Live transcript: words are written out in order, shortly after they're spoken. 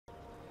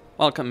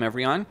Welcome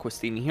everyone,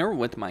 Questini here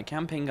with my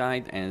campaign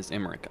guide as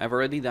Imrik. I've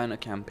already done a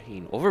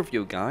campaign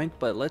overview guide,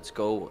 but let's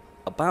go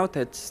about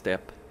it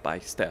step by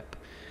step.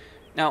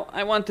 Now,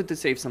 I wanted to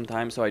save some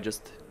time, so I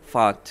just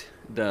fought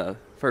the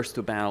first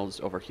two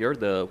battles over here,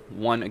 the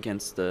one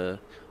against the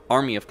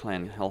army of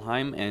Clan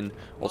Helheim and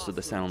also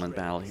the settlement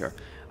battle here.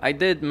 I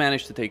did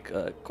manage to take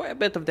quite a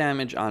bit of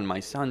damage on my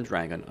Sun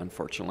Dragon,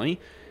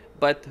 unfortunately,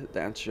 but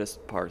that's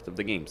just part of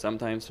the game.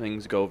 Sometimes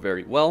things go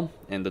very well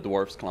and the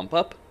dwarves clump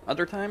up.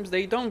 Other times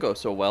they don't go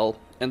so well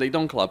and they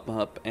don't clump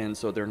up, and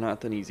so they're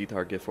not an easy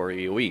target for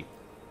AoE.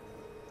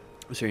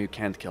 So you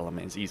can't kill them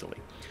as easily.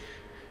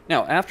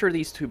 Now, after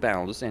these two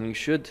battles, and you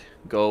should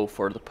go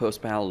for the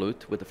post-battle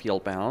loot with the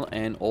field battle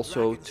and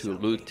also to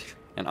loot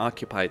and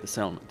occupy the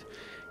settlement.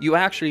 You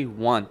actually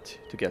want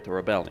to get the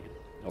rebellion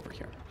over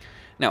here.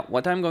 Now,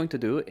 what I'm going to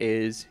do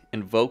is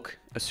invoke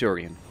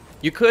Asuryan.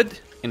 You could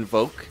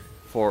invoke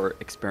for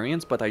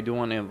experience, but I do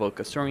want to invoke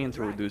Asuryan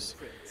to reduce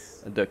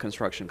the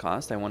construction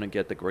cost. I want to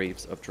get the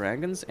Graves of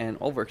Dragons, and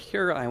over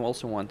here I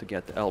also want to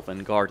get the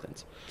Elven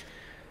Gardens.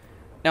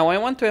 Now, I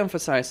want to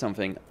emphasize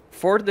something.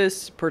 For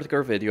this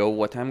particular video,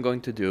 what I'm going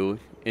to do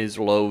is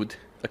load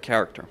a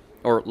character,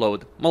 or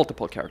load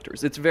multiple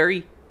characters. It's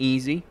very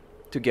easy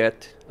to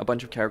get a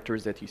bunch of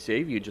characters that you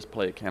save. You just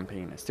play a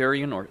campaign as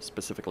Tyrion, or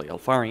specifically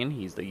Elfarion.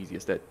 He's the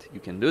easiest that you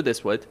can do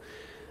this with.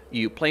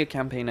 You play a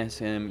campaign as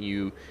him,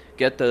 you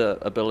get the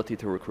ability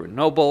to recruit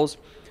nobles,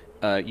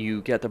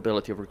 you get the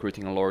ability of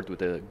recruiting a lord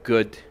with a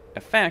good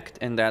effect,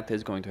 and that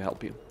is going to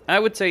help you. I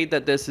would say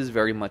that this is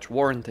very much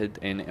warranted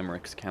in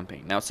Imrik's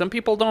campaign. Now, some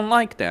people don't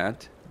like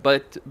that,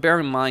 but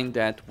bear in mind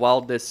that while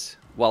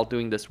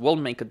doing this will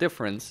make a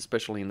difference,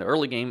 especially in the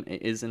early game,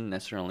 it isn't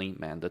necessarily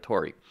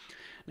mandatory.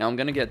 Now I'm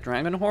going to get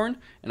Dragonhorn,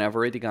 and I've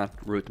already got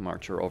Root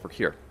Marcher over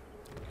here.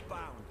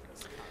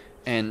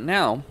 And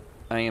now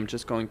I am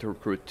just going to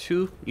recruit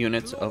 2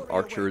 units of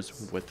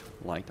archers with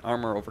light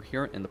armor over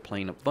here in the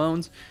Plane of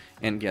Bones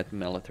and get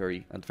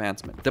military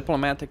advancement.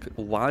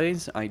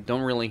 Diplomatic-wise, I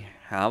don't really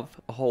have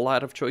a whole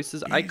lot of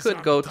choices. I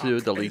could go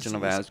to the Legion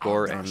of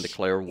Asgore and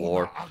declare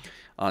war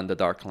on the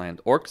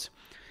Darkland Orcs,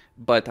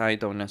 but I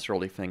don't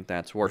necessarily think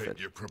that's worth it.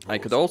 I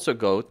could also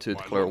go to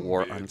declare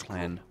war on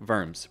Clan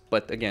Verms,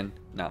 but again,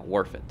 not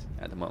worth it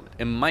at the moment.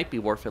 It might be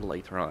worth it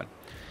later on.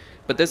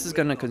 But this is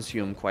going to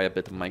consume quite a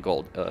bit of my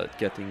gold,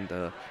 getting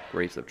the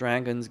Graves of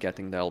Dragons,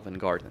 getting the Elven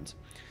Gardens.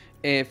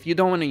 If you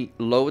don't want to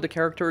load a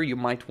character, you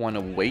might want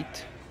to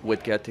wait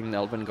with getting the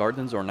Elven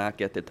Gardens or not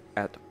get it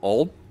at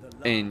all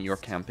in your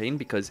campaign,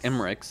 because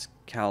Imrik's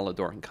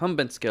Caledor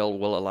incumbent skill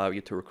will allow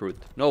you to recruit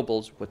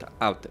nobles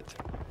without it.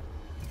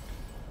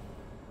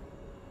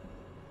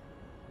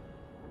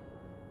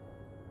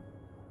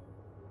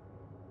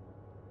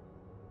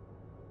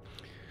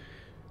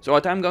 So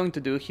what I'm going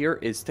to do here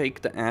is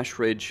take the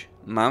Ashridge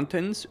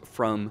Mountains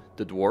from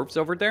the dwarves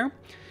over there,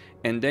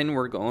 and then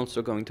we're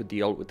also going to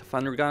deal with the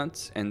Thunder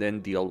Gods and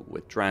then deal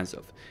with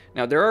Drazov.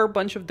 Now, there are a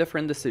bunch of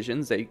different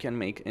decisions that you can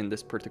make in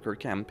this particular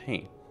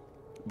campaign,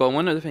 but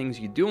one of the things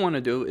you do want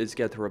to do is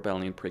get the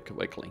rebellion pretty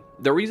quickly.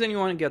 The reason you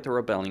want to get the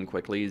rebellion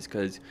quickly is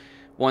because,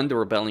 one, the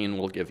rebellion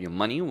will give you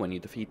money when you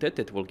defeat it.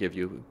 It will give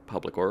you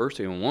public order,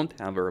 so you won't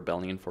have a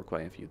rebellion for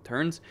quite a few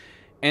turns.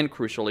 And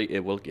crucially, it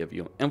will give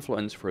you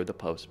influence for the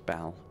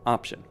post-battle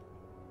option.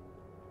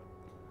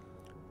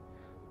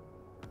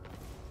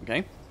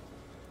 Okay,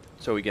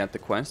 so we get the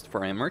quest for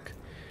Imrik.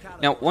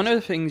 Now, one of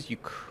the things you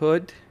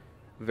could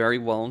very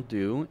well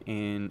do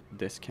in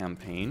this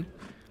campaign,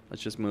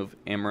 let's just move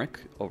Imrik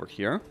over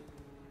here.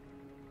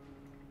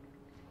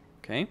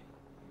 Okay.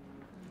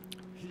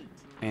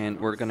 And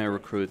we're going to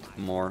recruit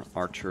more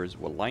archers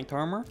with light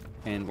armor,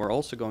 and we're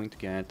also going to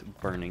get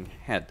Burning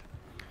Head.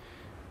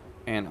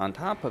 And on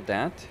top of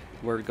that,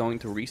 we're going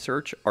to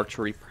research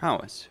archery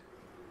prowess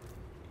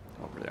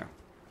over there.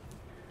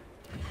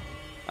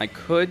 I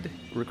could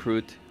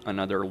recruit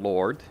another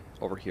lord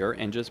over here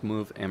and just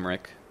move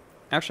Imrik.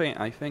 Actually,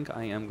 I think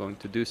I am going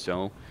to do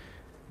so,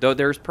 though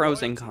there's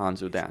pros and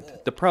cons with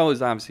that. The pro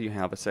is obviously you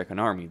have a second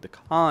army. The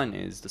con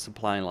is the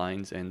supply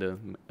lines and the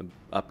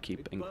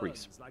upkeep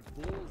increase.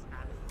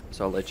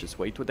 So let's just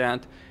wait with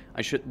that.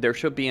 There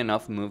should be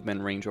enough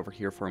movement range over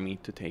here for me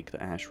to take the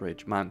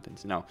Ashridge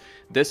Mountains. Now,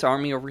 this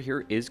army over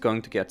here is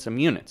going to get some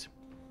units.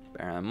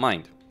 Bear in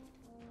mind.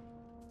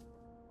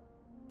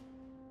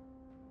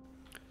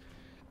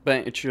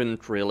 But it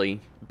shouldn't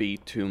really be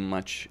too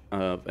much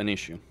of an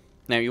issue.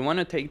 Now, you want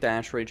to take the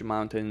Ashridge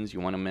Mountains, you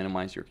want to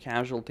minimize your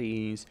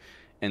casualties,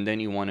 and then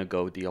you want to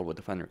go deal with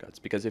the Thunder Gods.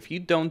 Because if you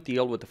don't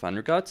deal with the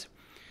Thunder Gods,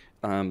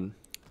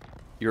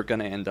 you're going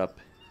to end up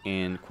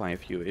in quite a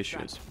few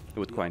issues,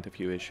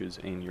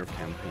 in your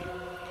campaign.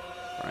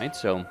 Alright,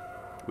 so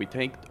we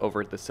take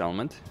over the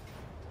settlement.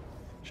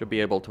 Should be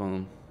able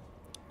to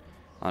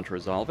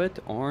resolve it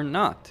or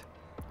not.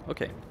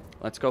 Okay,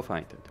 let's go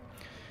find it.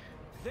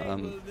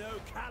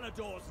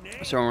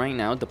 So right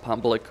now the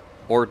public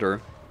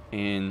order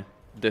in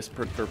this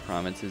particular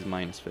province is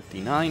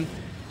 -59,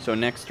 so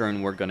next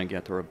turn we're gonna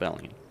get a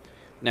rebellion.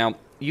 Now,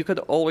 you could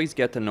always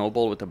get a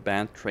noble with a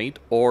bad trait,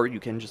 or you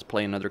can just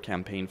play another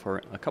campaign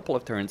for a couple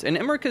of turns. And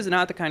Imrik is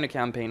not the kind of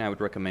campaign I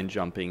would recommend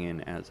jumping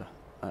in as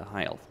a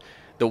high elf.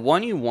 The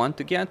one you want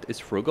to get is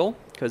Frugal,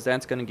 because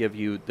that's going to give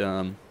you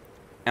the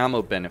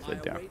ammo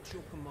benefit there.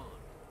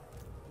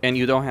 And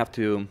you don't have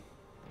to...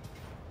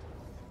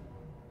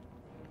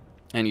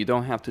 And you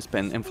don't have to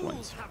spend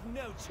influence.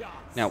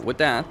 Now, with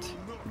that,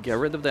 get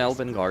rid of the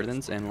Elven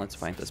Gardens and let's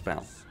fight this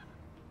battle.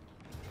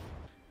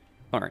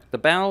 Alright, the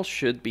battle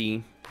should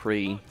be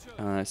pretty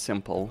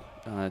simple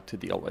to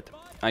deal with.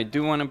 I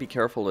do want to be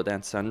careful with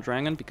that Sun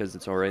Dragon because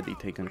it's already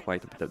taken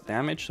quite a bit of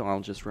damage, so I'll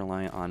just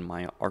rely on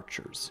my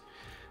archers.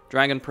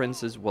 Dragon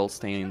Princes will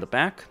stay in the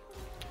back,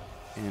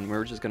 and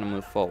we're just going to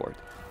move forward.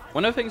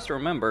 One of the things to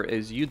remember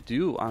is you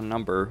do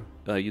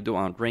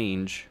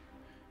outrange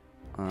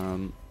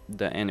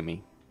the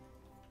enemy.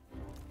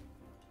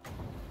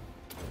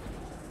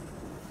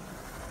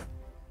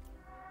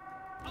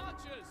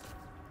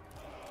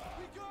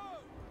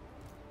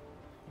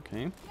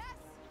 Okay.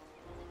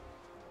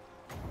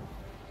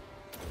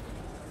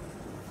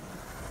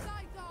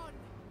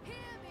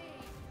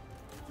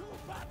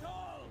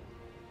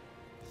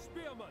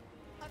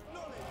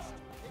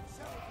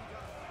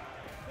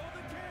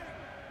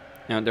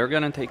 Now they're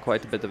gonna take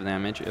quite a bit of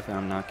damage if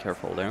I'm not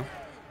careful there.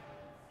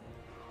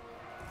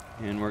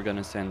 And we're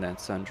gonna send that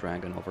Sun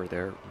Dragon over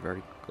there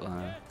very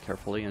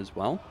carefully as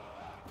well.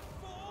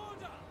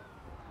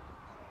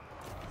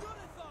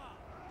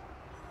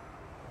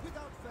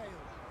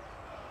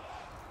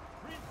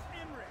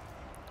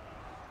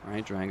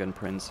 Alright, Dragon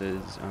Prince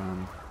is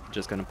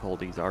just gonna pull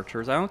these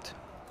archers out.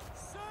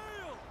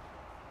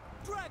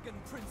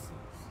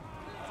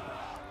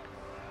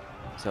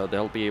 So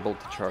they'll be able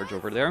to charge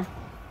over there.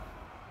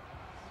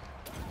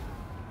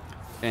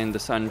 And the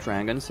Sun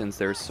Dragon, since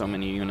there's so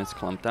many units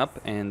clumped up,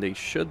 and they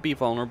should be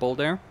vulnerable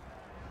there.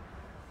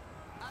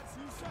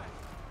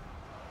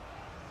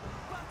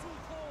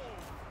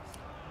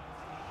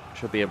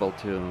 Should be able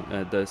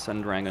to, the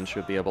Sun Dragon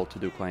should be able to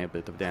do quite a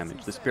bit of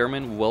damage. The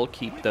Spearman will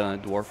keep the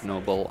Dwarf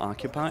Noble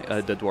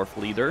occupied, the Dwarf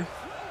Leader.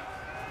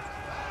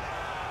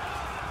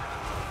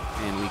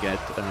 And we get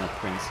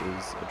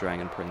princes,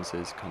 Dragon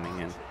Princes coming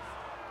in.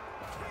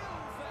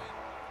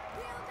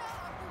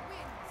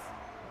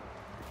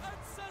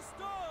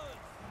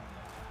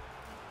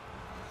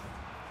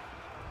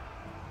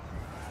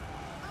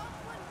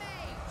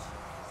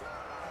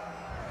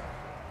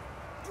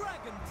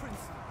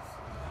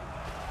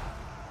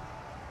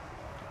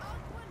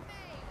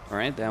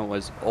 Alright, that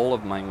was all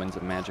of my Winds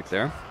of Magic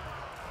there.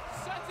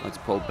 Let's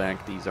pull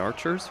back these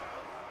archers.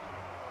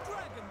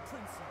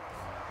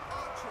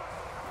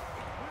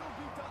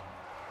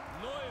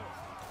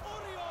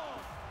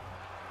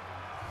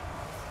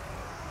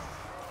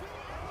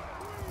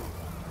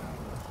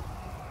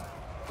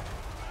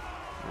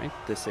 Alright,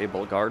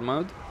 disable guard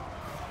mode.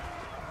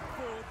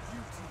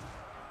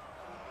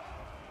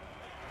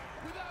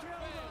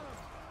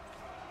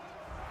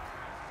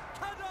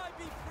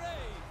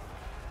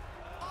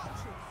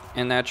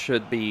 And that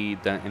should be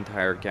the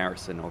entire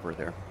garrison over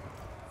there.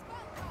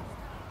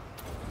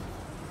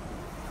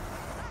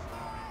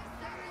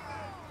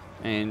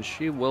 And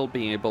she will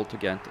be able to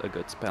get a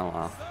good spell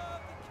off.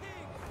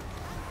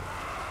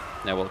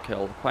 That will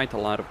kill quite a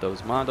lot of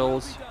those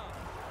models.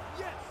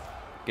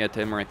 Get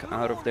Imrik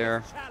out of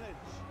there.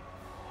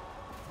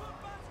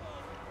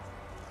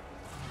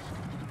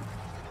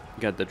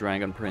 Get the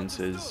Dragon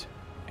Princes.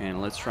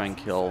 And let's try and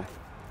kill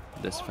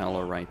this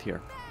fellow right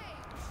here.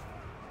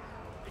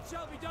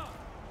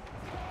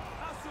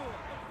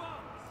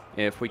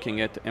 If we can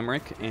get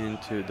Imrik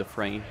into the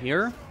fray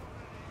here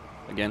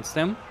against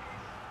him,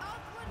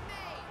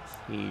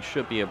 he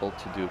should be able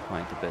to do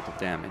quite a bit of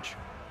damage.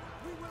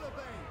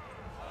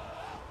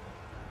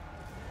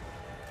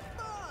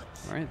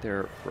 Alright,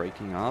 they're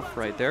breaking off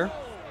right there.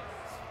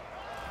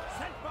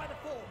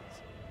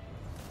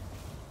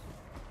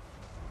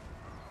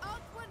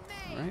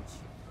 Alright.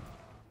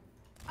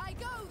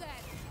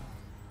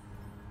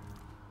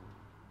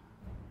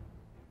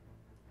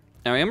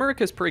 Now, Imrik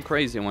is pretty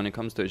crazy when it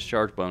comes to his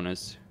charge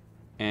bonus,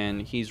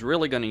 and he's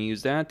really going to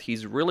use that.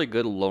 He's really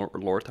good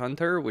Lord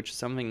Hunter, which is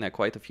something that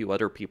quite a few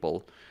other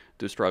people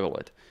do struggle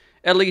with.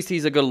 At least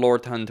he's a good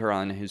Lord Hunter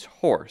on his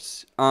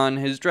horse. On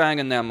his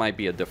dragon, that might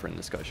be a different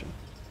discussion.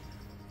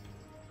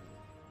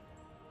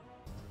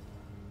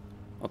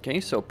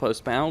 Okay, so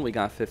post-battle, we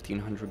got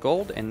 1,500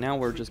 gold, and now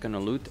we're just going to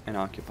loot and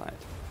occupy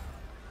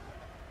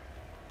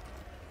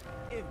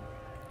it.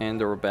 And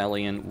the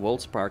rebellion will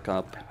spark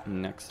up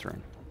next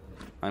turn.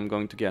 I'm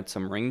going to get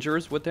some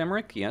Rangers with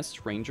Imrik.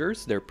 Yes,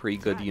 Rangers. They're pretty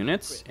good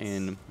units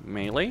in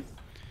melee.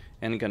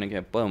 And I'm going to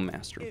get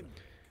Bowmaster.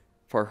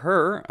 For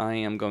her, I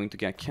am going to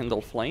get Kindle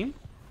Flame.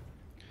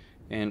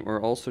 And we're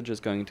also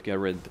just going to get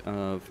rid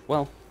of...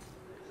 Well,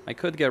 I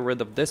could get rid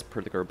of this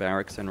particular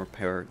barracks and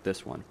repair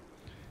this one.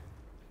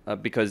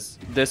 Because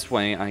this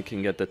way I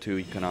can get the two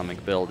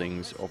economic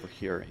buildings over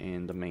here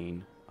in the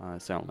main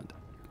settlement.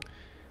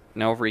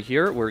 Now over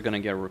here, we're going to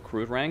get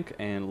recruit rank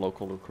and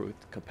local recruit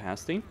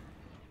capacity.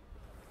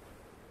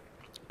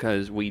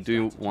 because we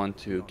do want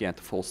to get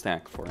the full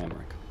stack for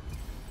Imrik.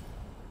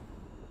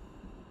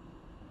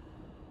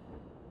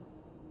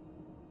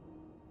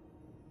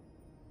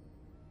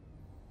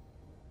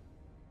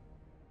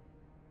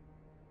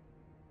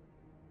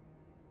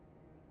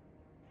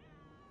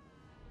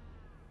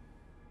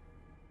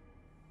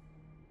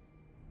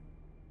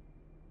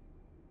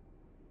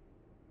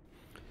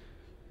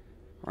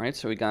 Alright,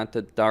 so we got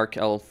the Dark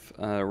Elf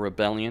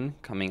Rebellion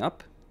coming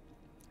up.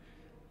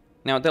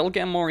 Now, they'll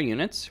get more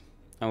units.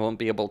 I won't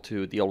be able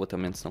to deal with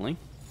them instantly.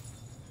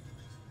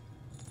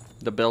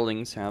 The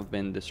buildings have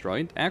been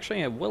destroyed.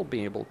 Actually, I will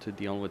be able to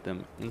deal with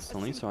them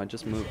instantly, so I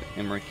just move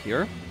Imrik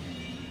here.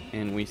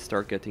 And we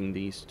start getting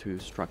these two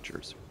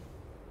structures.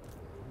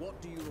 What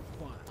do you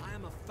require? I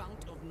am a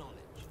fount of knowledge.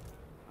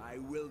 I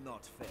will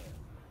not fail.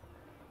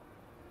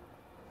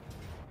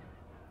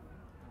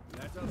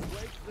 Let us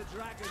wake the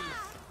dragons.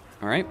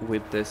 Alright,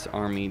 with this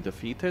army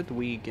defeated,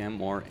 we get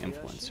more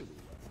influence.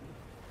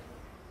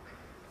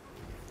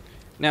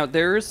 Now,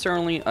 there is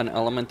certainly an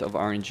element of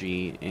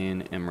RNG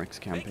in Imrik's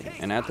campaign,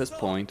 and at this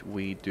point,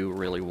 we do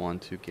really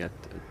want to get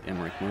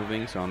Imrik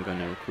moving, so I'm going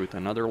to recruit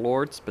another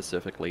lord,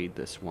 specifically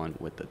this one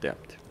with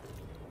Adept.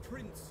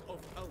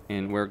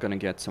 And we're going to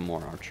get some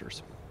more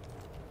archers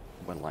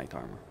with light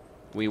armor.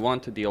 We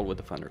want to deal with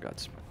the Thunder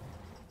Gods.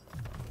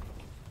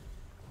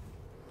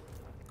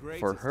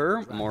 For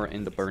her, more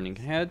in the Burning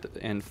Head,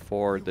 and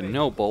for the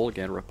Noble,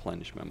 get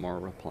replenishment, more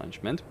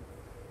replenishment.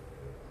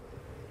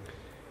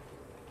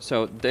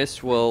 So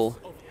this will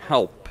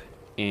help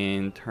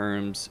in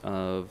terms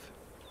of...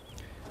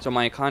 So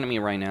my economy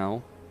right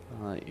now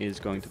is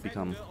going to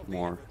become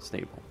more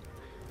stable.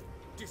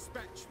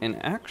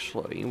 And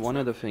actually, one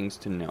of the things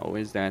to know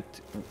is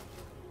that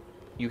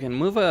you can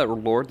move a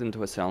lord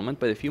into a settlement,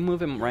 but if you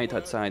move him right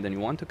outside and you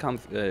want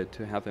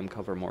to have him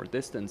cover more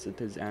distance, it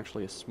is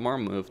actually a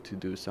smart move to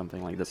do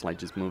something like this, like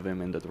just move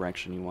him in the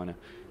direction you want to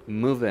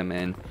move him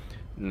in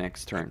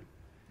next turn.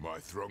 My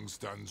throng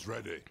stands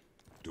ready.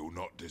 Do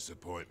not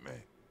disappoint me.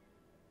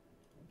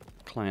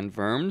 Clan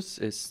Verms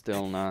is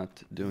still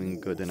not doing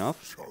good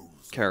enough.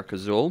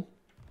 Karakazul.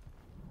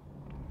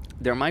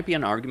 There might be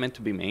an argument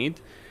to be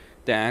made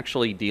that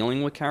actually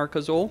dealing with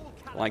Karakazul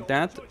like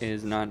that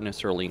is not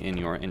necessarily in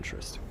your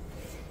interest.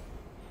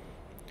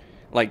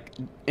 Like,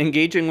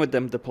 engaging with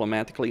them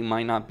diplomatically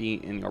might not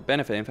be in your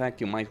benefit. In fact,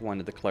 you might want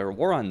to declare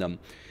war on them.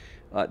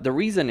 The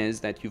reason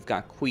is that you've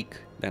got Queek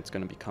that's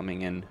going to be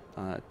coming in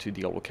to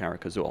deal with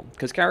Karakazul.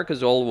 Because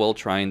Karakazul will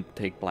try and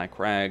take Black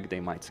Rag. They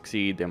might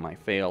succeed, they might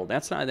fail.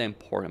 That's not the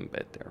important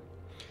bit there.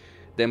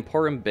 The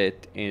important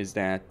bit is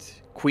that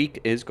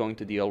Queek is going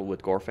to deal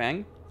with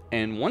Gorfang.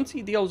 And once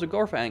he deals with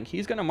Gorfang,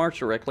 he's going to march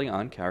directly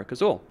on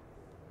Karakazul.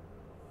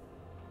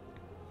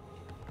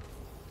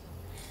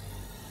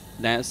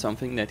 That is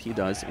something that he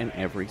does in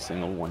every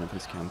single one of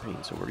his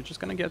campaigns. So we're just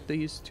going to get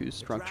these two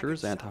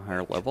structures at a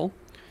higher level.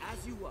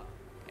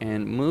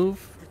 And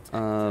move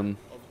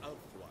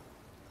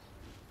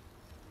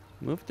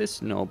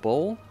this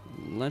noble,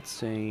 let's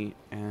say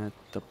at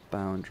the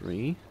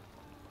boundary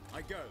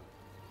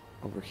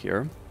over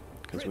here,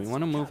 because we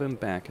want to move him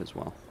back as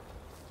well.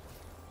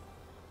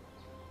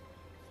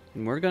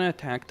 And we're going to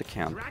attack the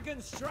camp.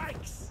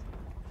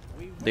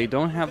 They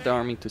don't have the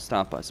army to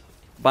stop us.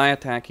 By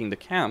attacking the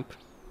camp,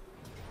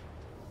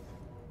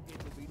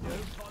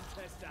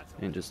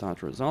 and just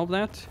auto-resolve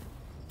that,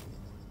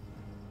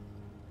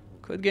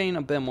 could gain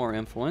a bit more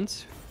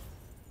influence.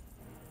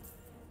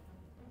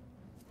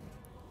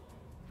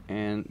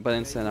 But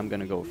instead I'm going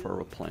to go for a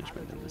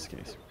replenishment in this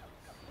case.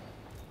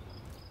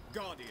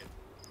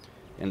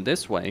 And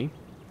this way,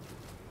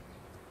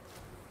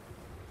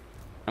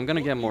 I'm going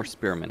to get more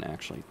spearmen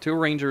actually. 2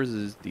 rangers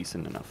is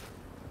decent enough.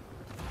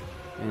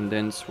 And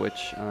then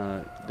switch,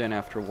 then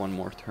after one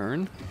more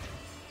turn,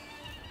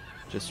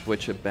 just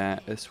switch it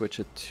back, switch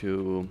it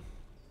to...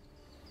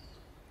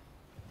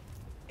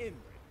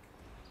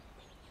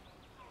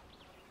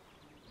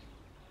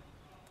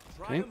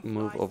 Okay,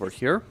 move over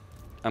here.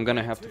 I'm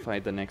gonna have to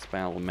fight the next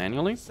battle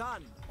manually.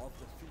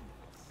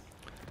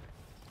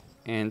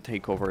 And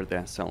take over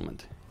that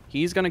settlement.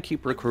 He's gonna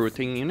keep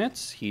recruiting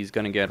units. He's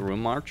gonna get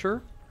Room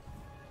Archer.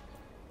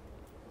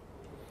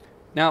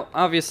 Now,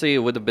 obviously, it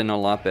would have been a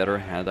lot better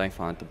had I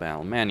fought the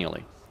battle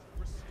manually.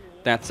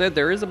 That said,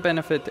 there is a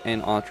benefit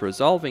in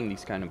auto-resolving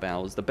these kind of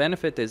battles. The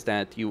benefit is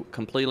that you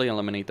completely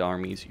eliminate the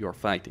armies you're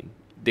fighting.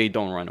 They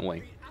don't run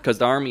away. Because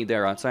the army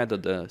there outside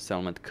of the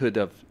settlement could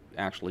have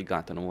actually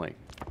gotten away.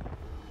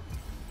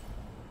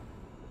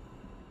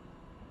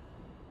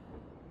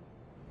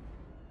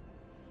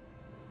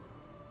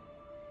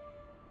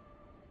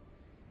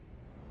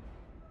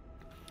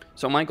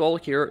 So my goal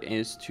here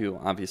is to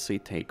obviously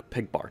take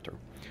Pig Barter.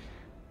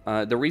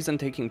 The reason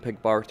taking Pig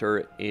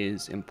Barter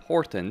is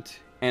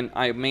important, and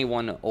I may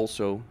want to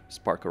also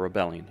spark a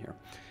rebellion here.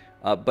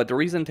 But the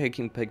reason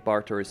taking Pig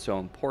Barter is so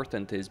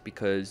important is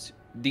because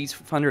these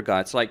Thunder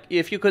Gods, like,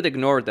 if you could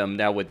ignore them,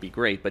 that would be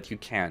great, but you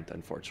can't,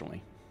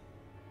 unfortunately.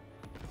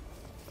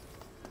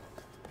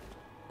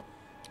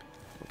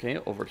 Okay,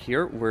 over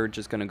here, we're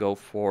just going to go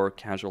for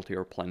casualty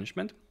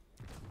replenishment.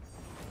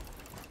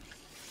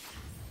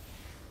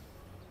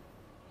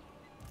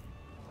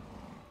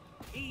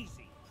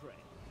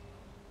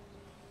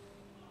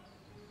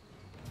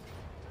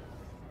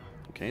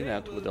 Okay,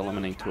 that would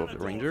eliminate 2 of the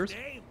Rangers.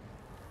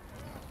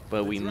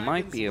 But we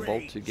might be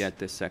able to get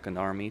this second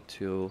army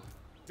to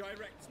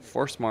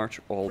force march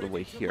all the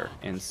way here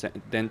and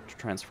then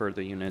transfer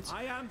the units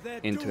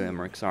into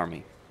Imrik's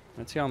army.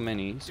 Let's see how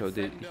many. So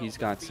he's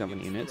got 7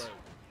 units.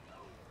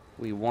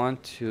 We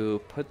want to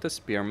put the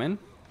spearmen,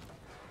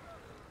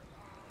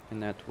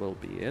 and that will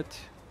be it.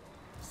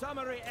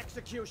 Summary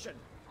execution.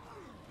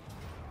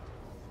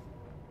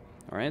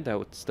 Alright, that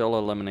would still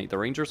eliminate the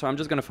ranger, so I'm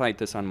just gonna fight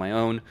this on my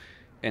own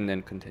and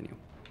then continue.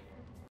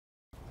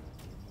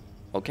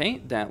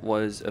 Okay, that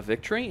was a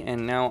victory,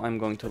 and now I'm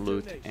going to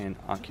loot and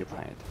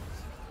occupy it.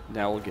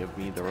 That will give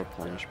me the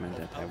replenishment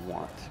that I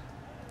want.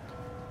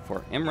 For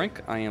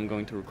Imrik, I am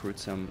going to recruit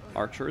some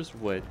archers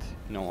with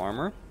no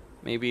armor.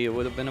 Maybe it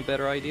would have been a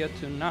better idea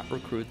to not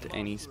recruit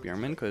any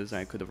spearmen, because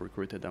I could have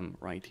recruited them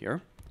right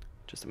here.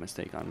 Just a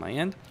mistake on my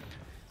end.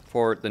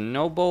 For the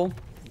noble,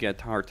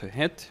 get hard to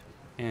hit.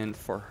 And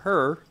for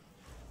her,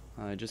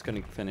 just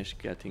going to finish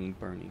getting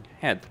burning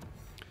head.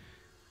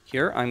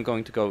 Here, I'm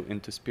going to go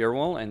into spear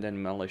wall and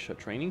then militia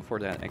training for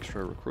that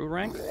extra recruit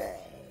rank.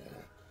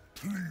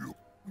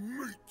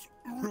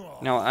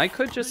 Now, I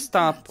could just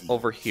stop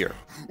over here.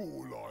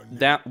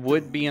 That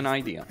would be an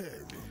idea.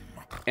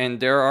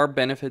 And there are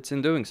benefits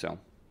in doing so.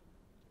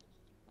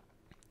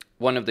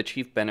 One of the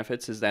chief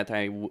benefits is that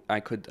I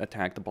could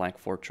attack the Black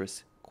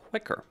Fortress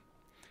quicker.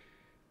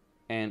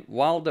 And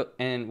while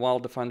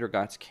the Thunder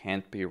Gods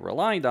can't be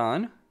relied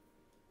on,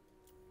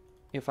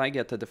 if I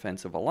get a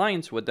defensive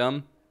alliance with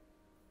them,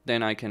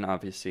 then I can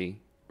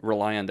obviously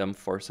rely on them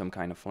for some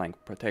kind of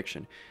flank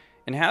protection.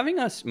 And having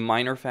a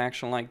minor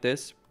faction like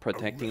this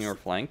protecting your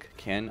flank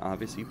can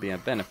obviously be a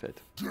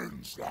benefit.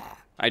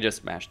 I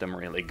just smashed them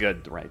really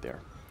good right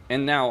there.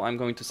 And now I'm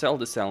going to sell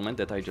the settlement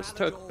that I just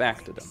took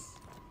back to them.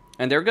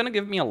 And they're going to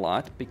give me a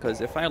lot, because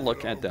if I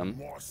look at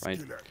them,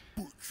 right,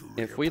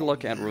 if we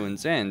look at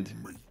Ruin's End,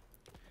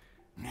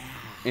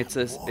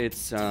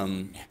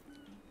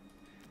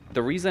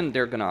 the reason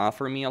they're going to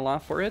offer me a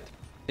lot for it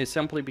is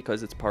simply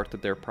because it's part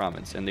of their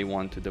province and they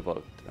want to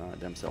devote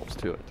themselves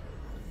to it.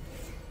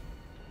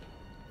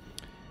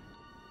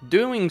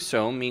 Doing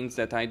so means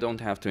that I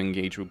don't have to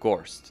engage with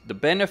Gorst. The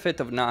benefit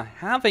of not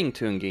having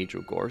to engage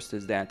with Gorst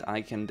is that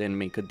I can then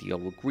make a deal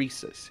with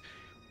Greases,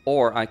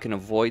 or I can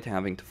avoid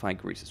having to fight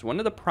Greases. One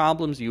of the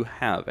problems you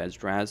have as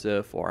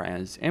Drazif or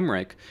as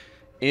Imrik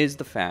is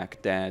the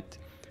fact that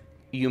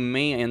you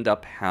may end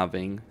up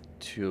having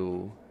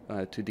to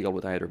deal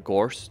with either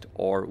Gorst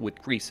or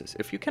with Greases.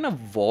 If you can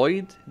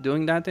avoid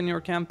doing that in your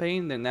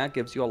campaign, then that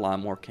gives you a lot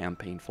more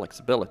campaign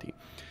flexibility.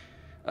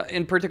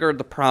 In particular,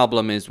 the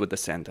problem is with the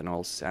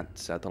Sentinel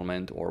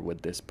settlement or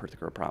with this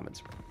particular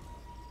province.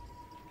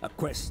 A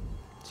quest.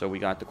 So we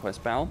got the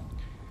quest battle.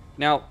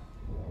 Now,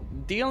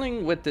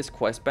 dealing with this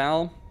quest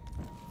battle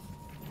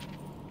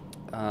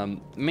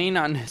may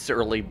not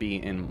necessarily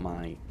be in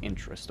my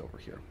interest over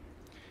here.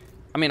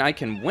 I mean, I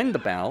can win the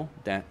battle.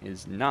 That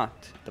is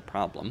not the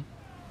problem.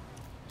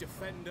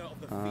 Defender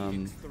of the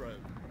Phoenix throne.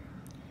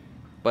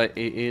 But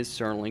it is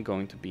certainly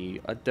going to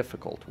be a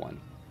difficult one.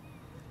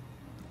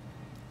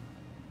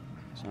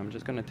 So I'm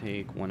just going to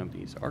take one of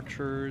these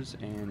archers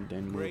and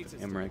then move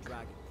Imrik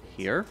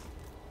here.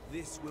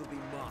 This will be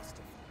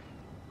masterful.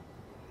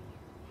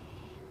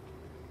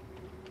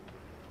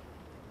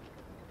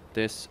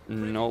 This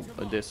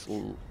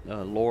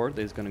lord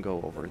is going to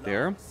go over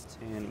there,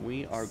 and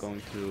we are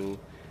going to...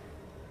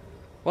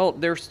 Well,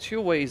 there's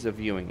 2 ways of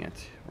viewing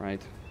it,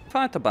 right? I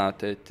thought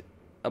about it,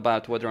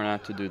 about whether or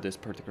not to do this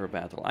particular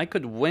battle. I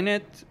could win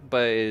it,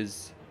 but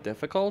it's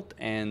difficult,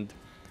 and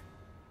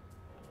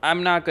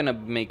I'm not going to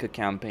make a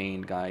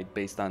campaign guide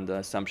based on the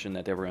assumption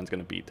that everyone's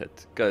going to beat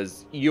it,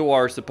 because you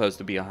are supposed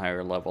to be a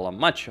higher level, a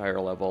much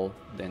higher level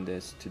than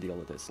this to deal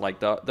with this. Like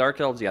the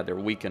Dark Elves, yeah, they're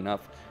weak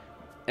enough,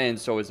 and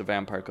so is the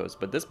Vampire Coast.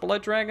 But this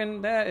Blood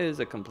Dragon, that is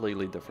a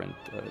completely different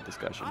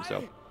discussion.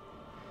 So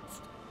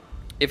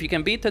if you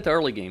can beat it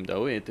early game,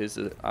 though, it is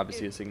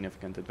obviously a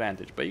significant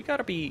advantage. But you got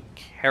to be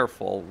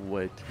careful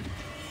with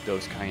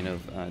those kind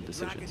of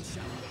decisions.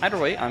 Either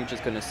way, I'm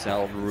just going to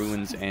sell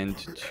Ruin's End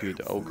to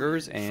the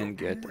Ogres and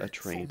get a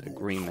trade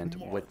agreement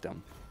with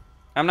them.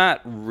 I'm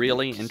not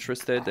really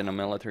interested in a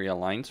military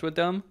alliance with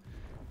them.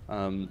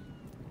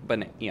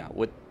 But yeah,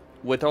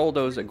 with all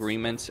those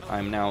agreements,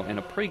 I'm now in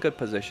a pretty good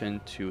position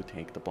to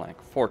take the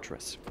Black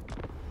Fortress.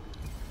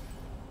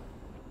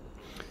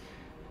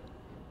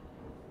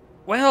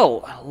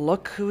 Well,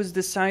 look who's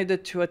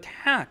decided to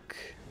attack.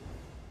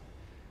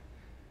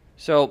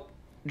 So,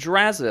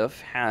 Drazif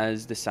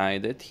has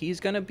decided he's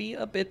going to be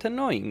a bit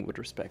annoying with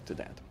respect to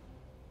that.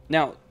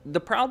 Now,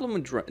 the problem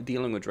with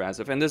dealing with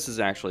Drazif, and this is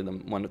actually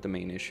one of the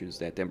main issues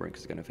that Imrik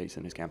is going to face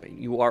in his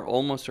campaign, you are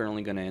almost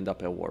certainly going to end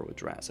up at war with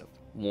Drazif,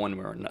 one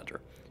way or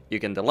another. You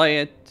can delay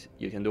it,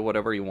 you can do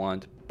whatever you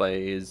want, but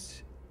it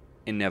is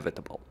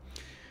inevitable.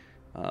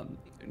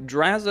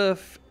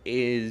 Drazif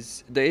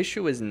is... The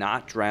issue is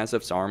not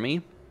Drazif's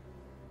army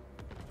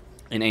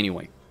in any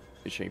way,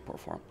 shape, or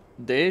form.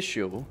 The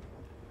issue...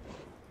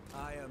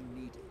 I am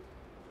needed.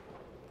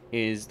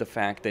 is the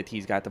fact that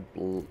he's got a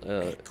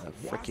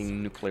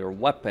freaking nuclear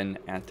weapon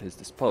at his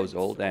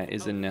disposal that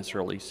isn't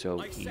necessarily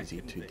so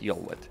easy to deal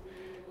with.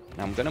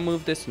 Now I'm gonna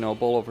move this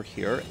noble over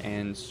here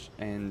and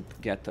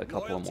get a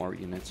couple of more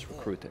units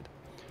recruited.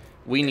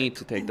 We need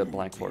to take the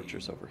Black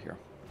Fortress over here.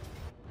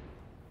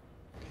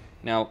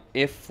 Now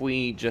if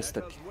we just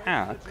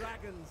attack,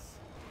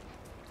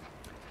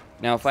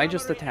 now if I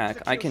just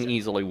attack, I can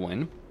easily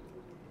win,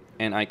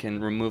 and I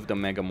can remove the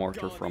Mega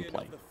Mortar from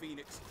play.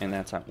 And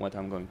that's what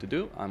I'm going to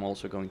do. I'm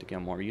also going to get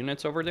more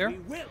units over there.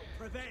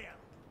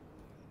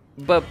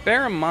 But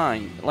bear in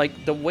mind,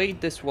 like, the way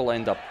this will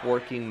end up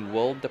working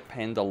will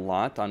depend a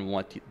lot on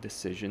what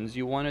decisions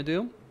you want to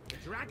do.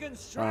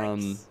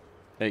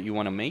 That you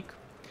want to make.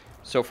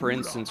 So for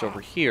instance,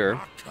 over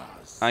here,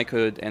 I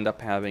could end up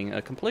having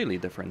a completely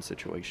different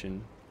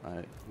situation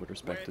with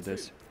respect to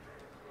this.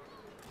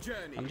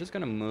 I'm just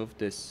going to move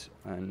this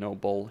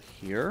noble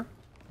here.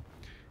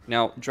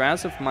 Now,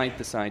 Drazov might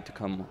decide to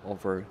come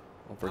over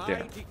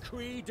there.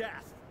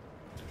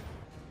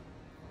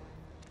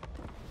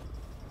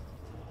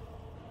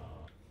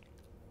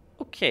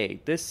 Okay,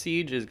 this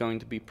siege is going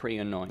to be pretty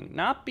annoying.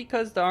 Not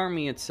because the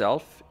army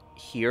itself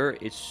here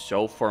is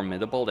so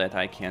formidable that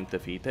I can't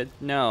defeat it.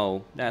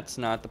 No, that's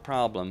not the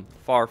problem.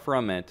 Far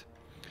from it.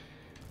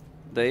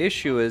 The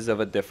issue is of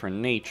a different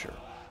nature.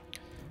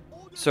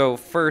 So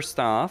first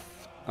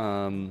off,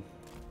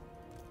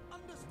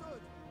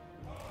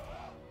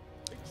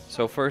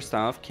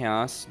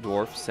 Chaos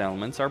Dwarf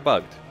settlements are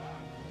bugged.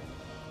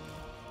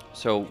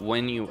 So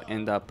when you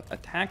end up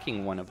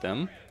attacking one of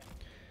them,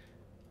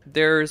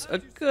 there's a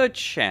good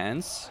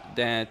chance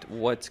that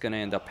what's going to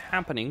end up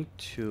happening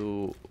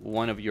to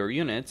one of your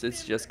units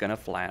is just going to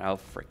flat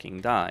out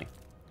freaking die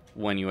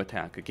when you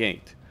attack a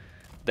gate.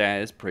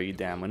 That is pretty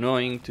damn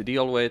annoying to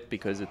deal with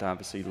because it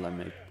obviously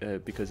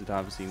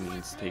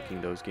means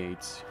taking those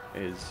gates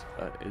is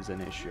an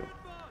issue.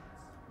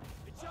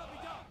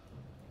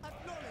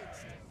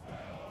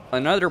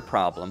 Another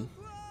problem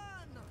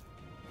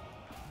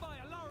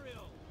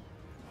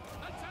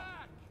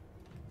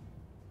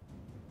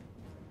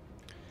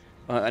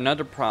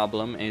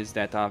is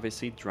that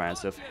obviously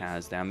Drazov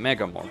has that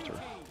Mega Mortar.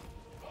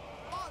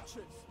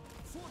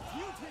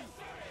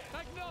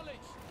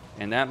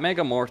 And that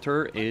Mega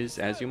Mortar is,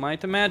 as you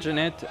might imagine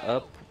it,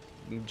 a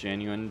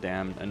genuine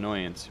damn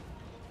annoyance.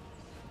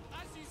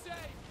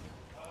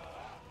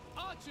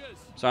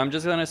 So I'm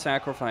just gonna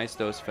sacrifice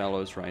those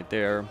fellows right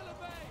there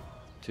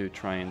to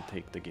try and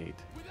take the gate.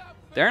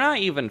 They're not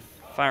even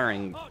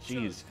firing,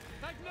 jeez.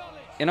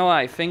 You know,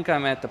 I think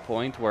I'm at the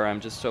point where I'm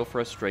just so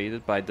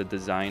frustrated by the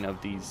design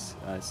of these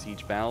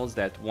siege battles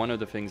that one of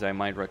the things I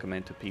might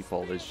recommend to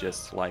people is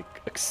just, like,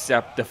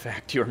 accept the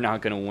fact you're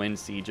not going to win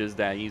sieges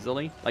that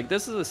easily. Like,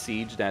 this is a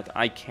siege that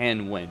I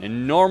can win.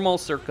 In normal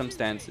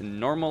circumstances, in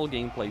normal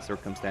gameplay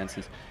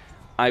circumstances,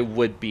 I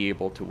would be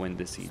able to win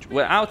this siege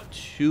without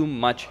too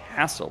much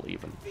hassle,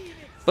 even.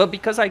 But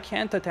because I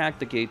can't attack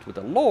the gate with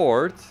a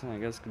Lord, I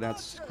guess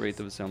that's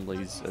Creative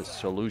Assembly's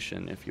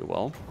solution, if you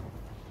will.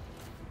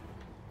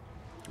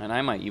 And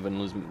I might even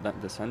lose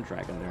the Sun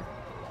Dragon there.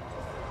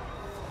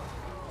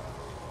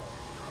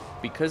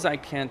 Because I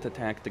can't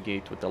attack the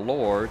gate with the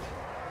Lord,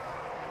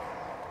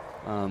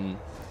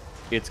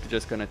 it's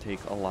just going to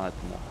take a lot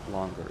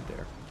longer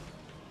there.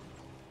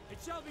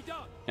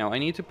 Now, I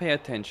need to pay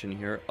attention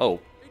here. Oh,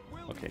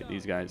 okay,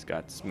 these guys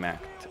got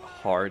smacked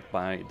hard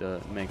by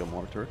the Mega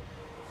Mortar.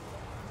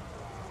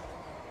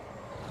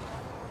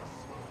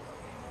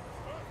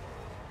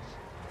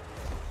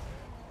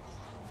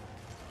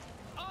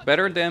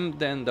 Better them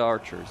than the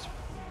archers.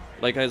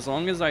 Like, as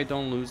long as I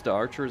don't lose the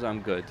archers, I'm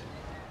good.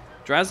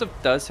 Drazov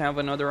does have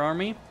another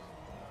army.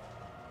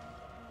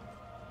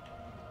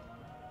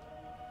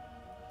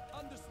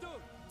 Understood.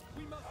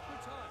 We must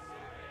return.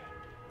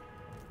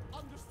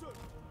 Understood.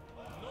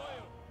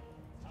 Loyal.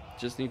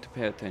 Just need to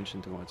pay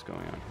attention to what's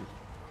going on here.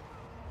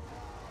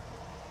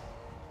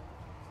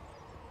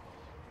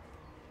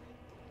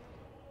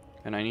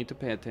 And I need to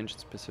pay attention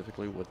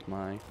specifically with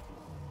my...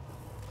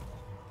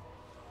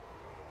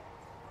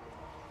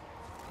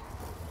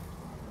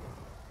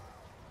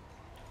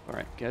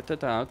 Alright, get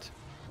it out.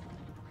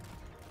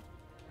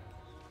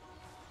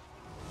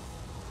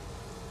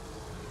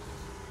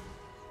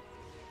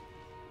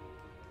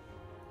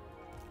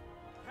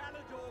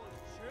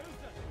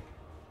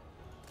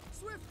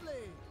 Swiftly,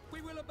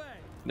 we will obey.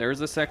 There's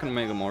the second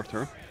Mega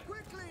Mortar.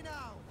 Quickly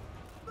now.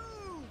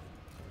 Move.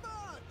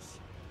 March.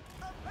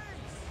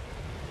 Apace.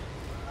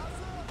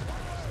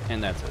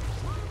 And that's it.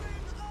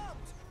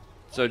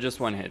 So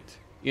just one hit.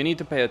 You need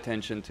to pay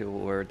attention to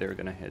where they're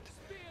gonna hit.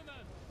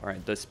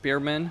 Alright, the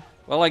spearmen.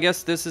 Well, I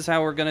guess this is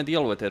how we're gonna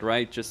deal with it,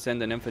 right? Just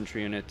send an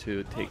infantry unit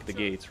to take the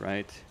gates,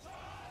 right?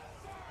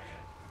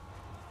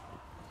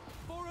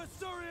 For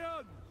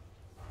Asturion!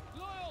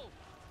 Loyal!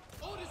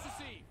 Orders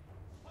received!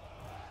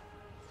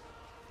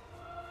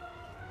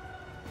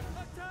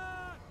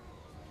 Attack!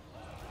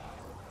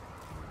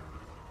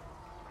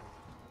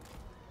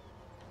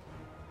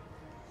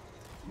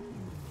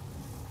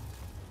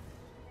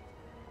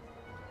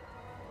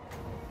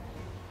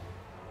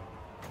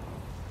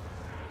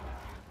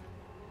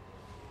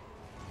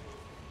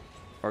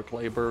 Arc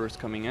laborers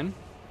coming in.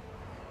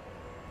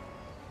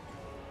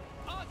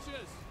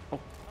 Oh,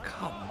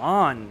 come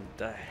on!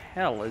 The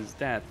hell is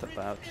that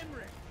about?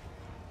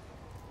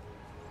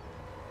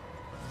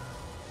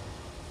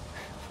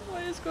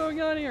 What is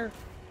going on here?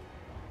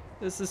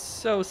 This is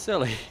so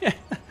silly.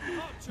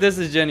 This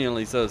is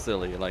genuinely so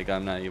silly. Like,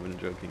 I'm not even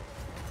joking.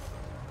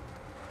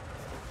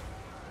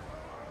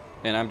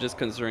 And I'm just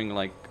considering,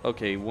 like,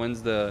 okay,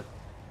 when's the...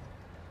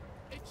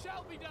 It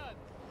shall be done.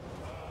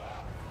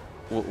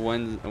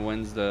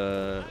 When's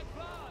the...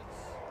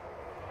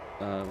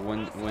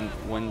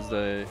 when's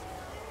the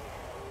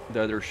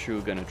other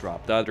shoe gonna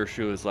drop? The other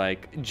shoe is,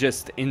 like,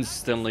 just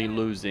instantly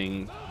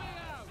losing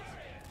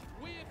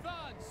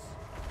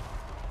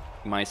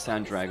my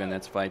sand dragon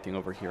that's fighting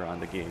over here on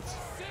the gates.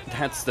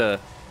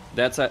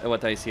 That's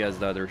what I see as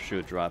the other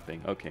shoe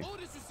dropping. Okay.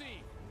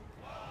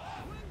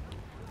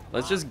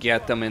 Let's just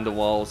get them in the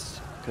walls,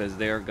 because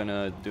they're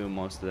gonna do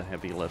most of the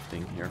heavy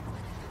lifting here.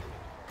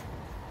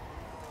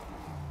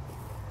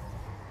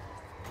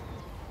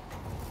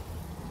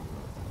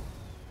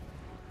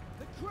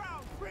 The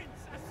crown prince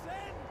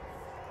ascends!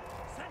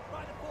 Sent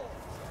by the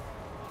force!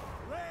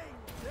 Rain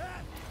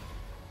death!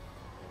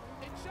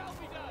 It shall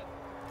be done.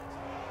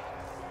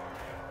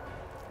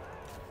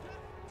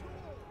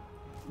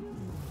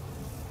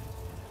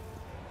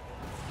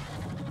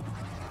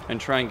 And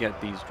try and get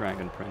these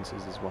dragon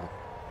princes as well.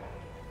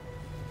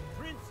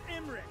 Prince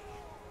Imrik!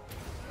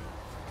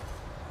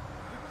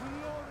 The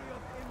glory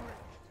of Imrik!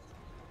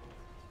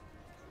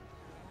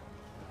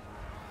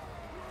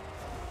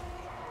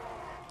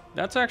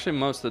 That's actually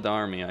most of the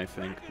army, I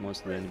think.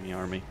 Most of the enemy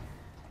army.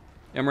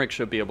 Imrik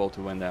should be able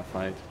to win that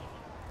fight.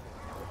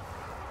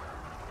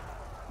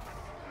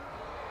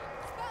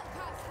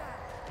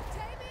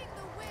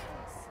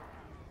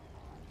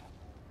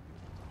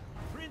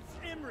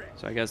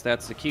 So I guess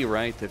that's the key,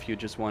 right? If you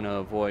just want to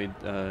avoid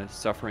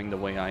suffering the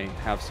way I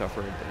have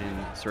suffered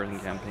in certain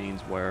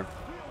campaigns where...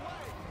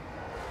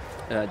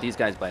 these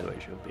guys, by the way,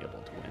 should be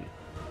able to win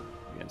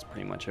against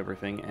pretty much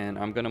everything. And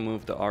I'm going to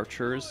move the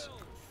archers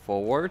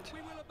forward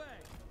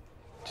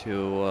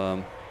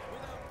to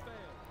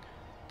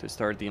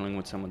start dealing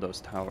with some of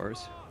those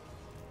towers.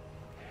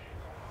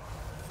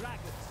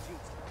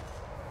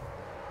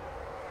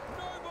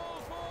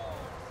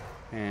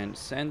 And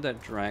send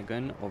that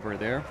dragon over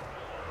there.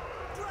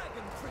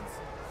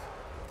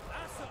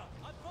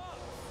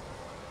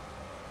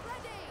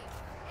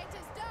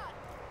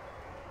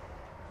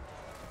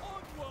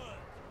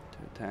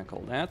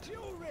 Tackle that.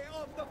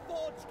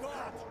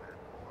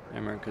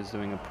 America's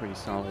doing a pretty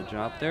solid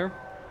job there.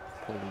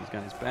 Pull these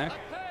guys back.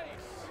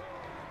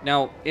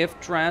 Now, if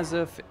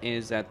Drazif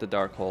is at the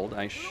Darkhold,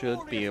 I should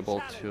be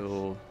able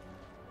to...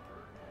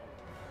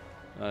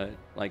 I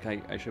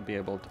should be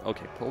able to...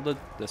 Okay, pull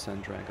the Sun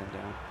Dragon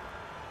down.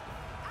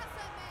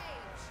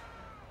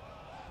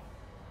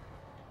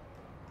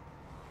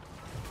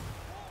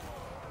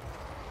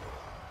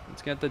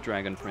 Let's get the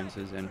Dragon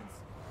Princes in.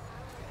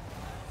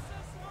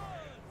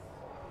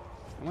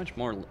 How much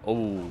more?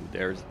 Oh,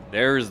 there's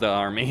the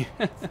army.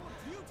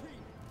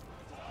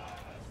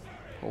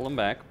 Pull them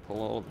back.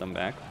 Pull all of them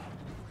back.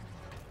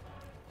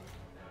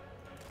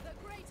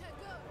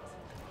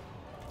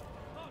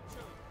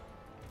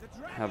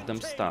 Have them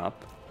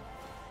stop.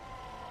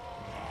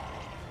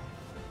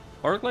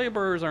 Orc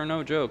laborers are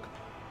no joke.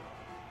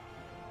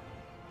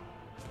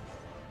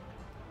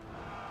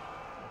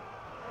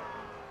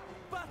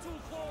 Battle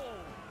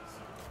calls!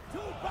 To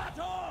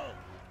battle!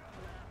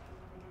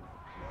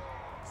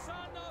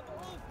 Son of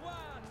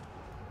Ulfwan!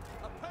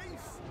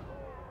 Apace!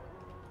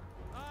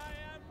 I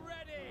am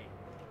ready!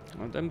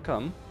 Let them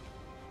come.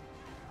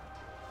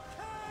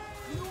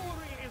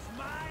 Glory is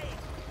mine!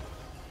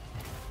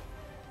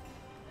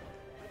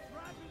 The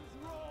dragon's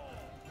roar!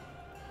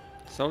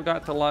 Still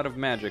got a lot of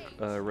magic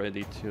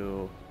ready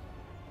to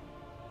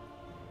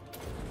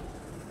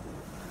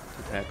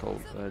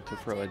tackle, to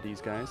throw at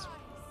these guys.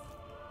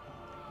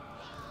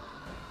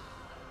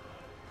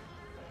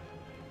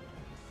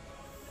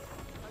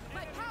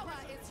 My power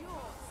is yours.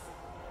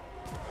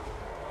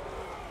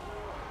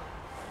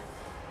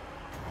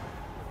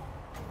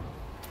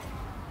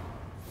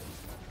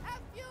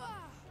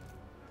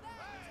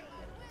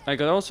 I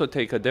could also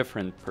take a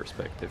different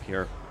perspective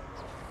here.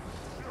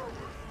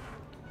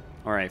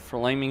 Alright,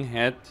 Flaming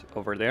Head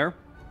over there.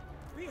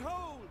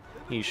 Behold!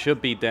 He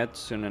should be dead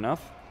soon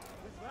enough.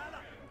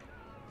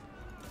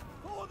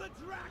 For the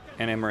dragon!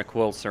 And Imrik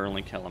will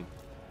certainly kill him.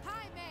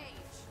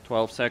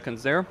 12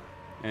 seconds there.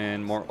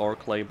 And more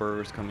Orc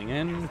laborers coming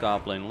in.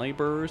 Goblin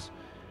laborers.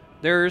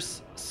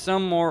 There's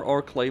some more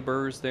Orc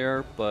laborers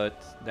there,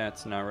 but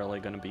that's not really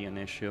going to be an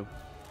issue.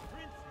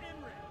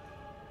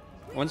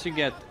 Once you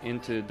get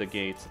into the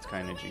gates, it's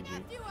kind of GG.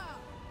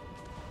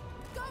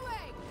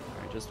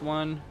 Alright, just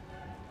one.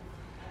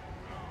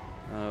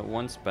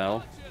 One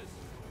spell.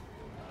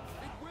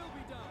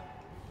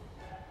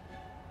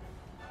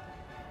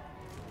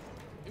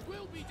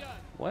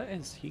 What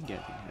is he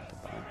getting hit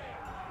about?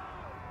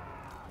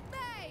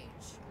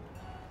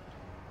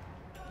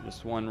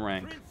 Just one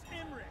rank.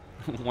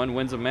 One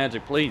wins of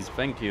magic, please.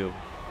 Thank you.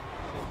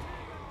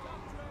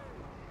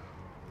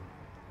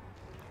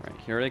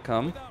 Here they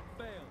come. Without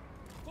fail.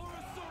 For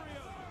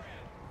Asurio.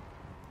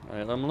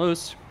 Let them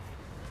loose.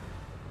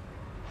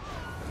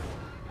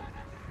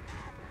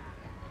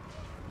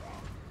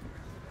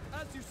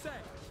 As you say.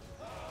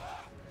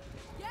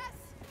 Yes,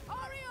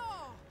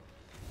 Arior!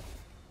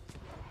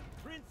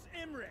 Prince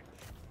Imrik,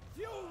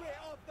 fury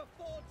of the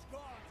Forge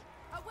God.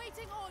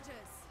 Awaiting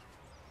orders.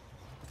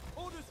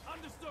 Orders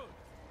understood.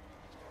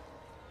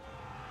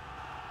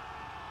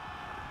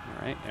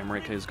 Alright,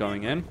 Imrik is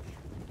going in.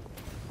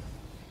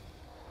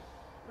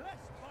 Blessed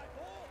by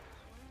all.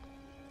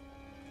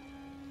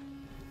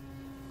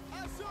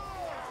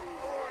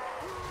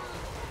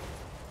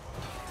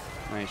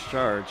 Nice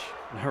charge.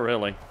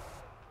 Really.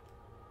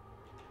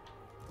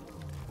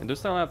 I do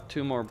still have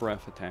 2 more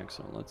breath attacks,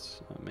 so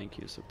let's make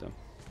use of them.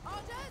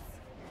 Orders?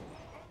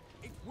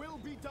 It will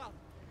be done.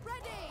 Ready!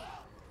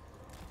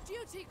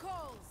 Duty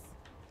calls.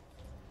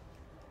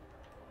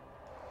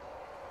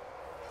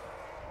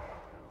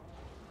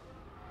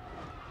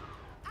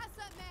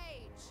 Asa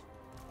Mage.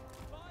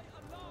 By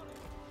Alain.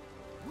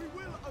 We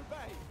will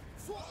obey.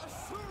 For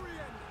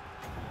Asurian.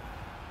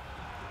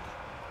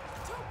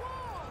 To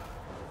war!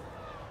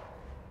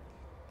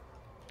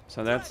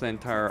 So that's the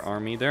entire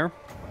army there.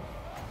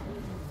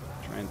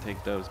 Try and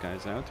take those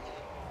guys out.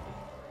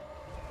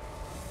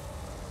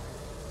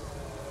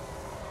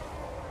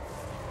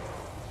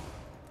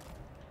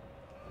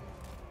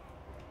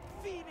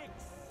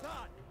 Phoenix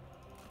Sun.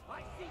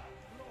 I seek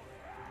glory.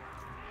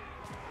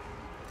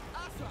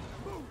 Asa,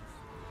 move.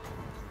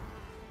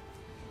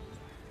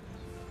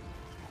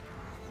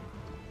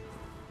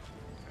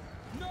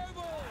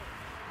 Noble.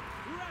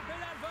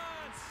 Rapid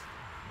advance.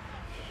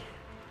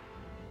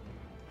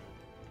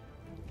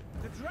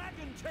 The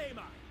Dragon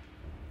Tamer.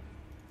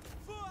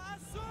 For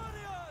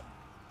Asurion.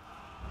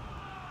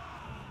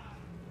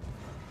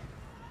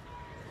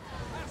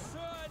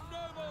 Asur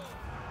Noble.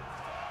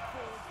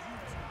 For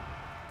duty.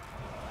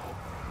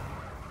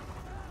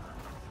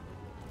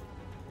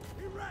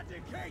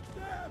 Eradicate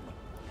them!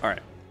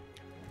 Alright.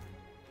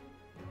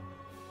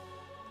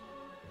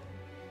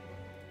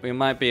 We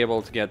might be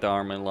able to get the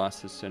army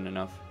losses soon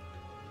enough.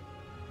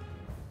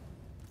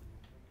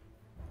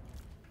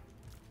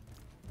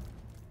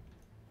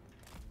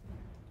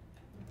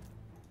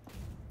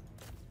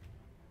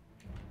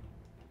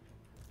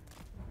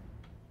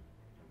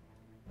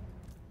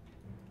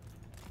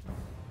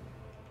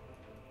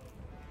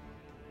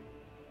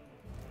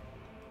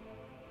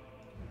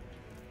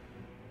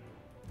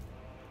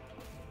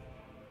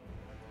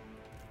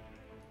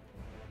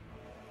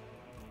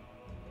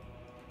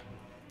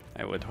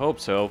 I would hope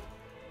so.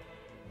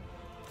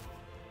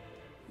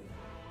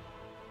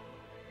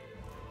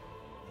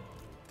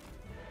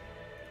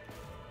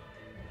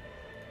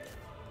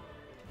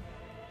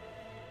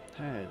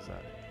 That is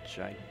a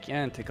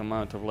gigantic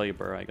amount of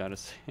labor, I gotta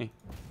say.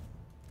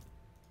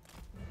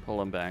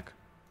 Pull him back.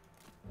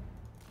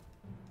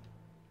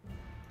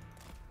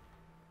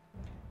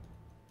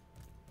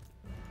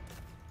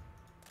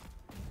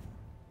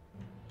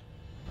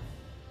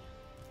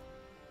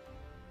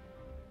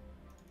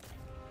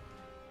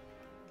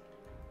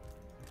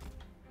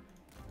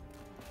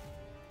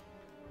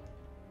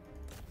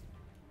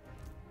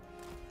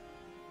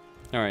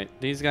 All right,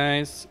 these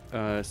guys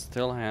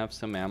still have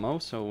some ammo,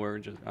 so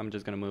I'm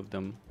just gonna move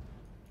them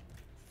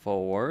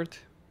forward.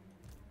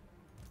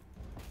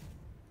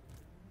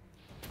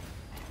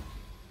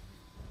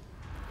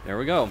 There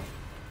we go.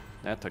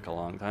 That took a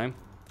long time.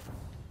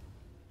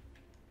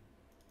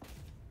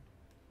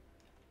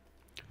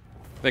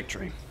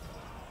 Victory.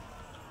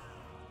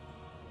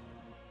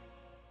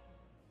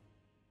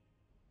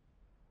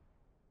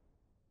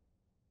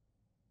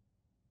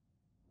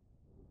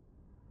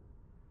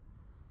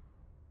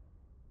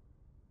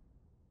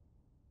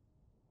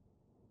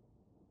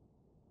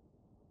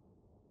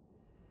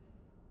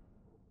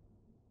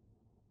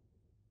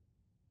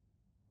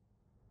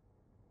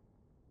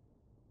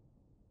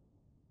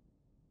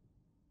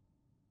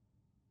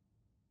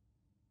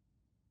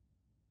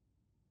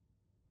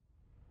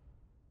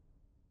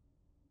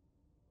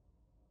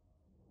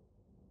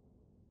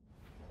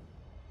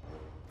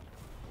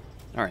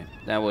 Alright,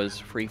 that was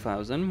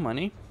 3,000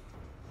 money.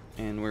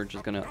 And we're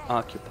just gonna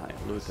occupy,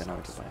 loot and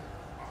occupy.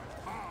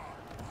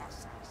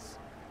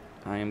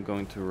 I am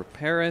going to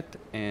repair it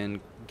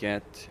and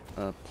get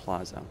a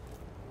plaza.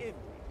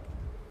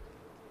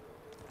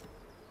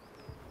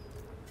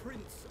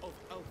 Prince of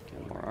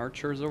Get more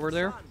archers over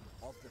there.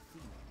 of the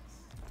Phoenix.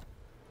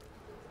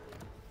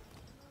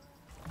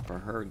 For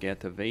her,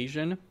 get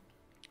evasion.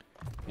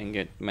 And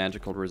get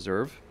magical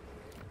reserve.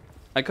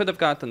 I could have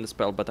gotten the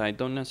spell, but I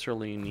don't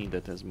necessarily need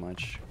it as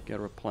much. Get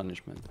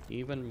replenishment.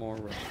 Even more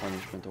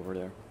replenishment over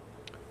there.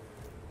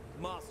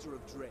 Master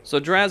of Dread. So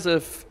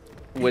Drazif,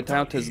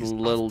 without his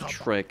little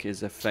trick,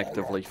 is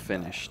effectively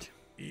finished.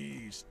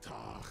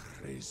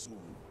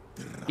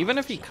 Even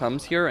if he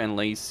comes here and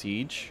lays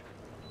siege,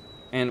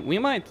 and we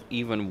might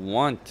even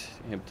want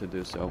him to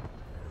do so.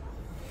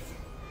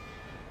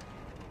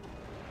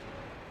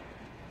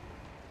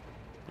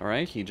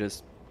 Alright, he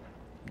just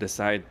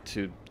decided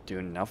to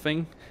do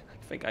nothing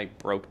think I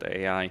broke the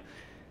AI.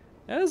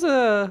 That's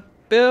a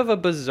bit of a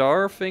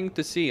bizarre thing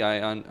to see, I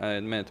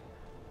admit.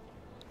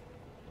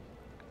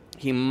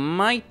 He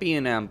might be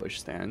in ambush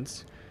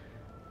stance,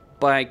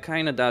 but I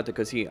kind of doubt it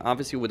because he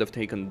obviously would have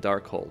taken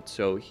Darkhold,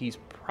 so he's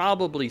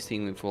probably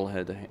steaming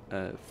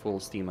full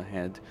steam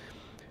ahead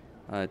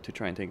to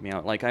try and take me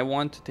out. Like, I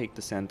want to take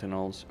the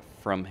Sentinels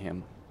from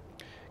him.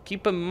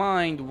 Keep in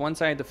mind,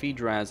 once I defeat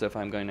Drazov,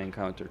 I'm going to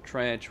encounter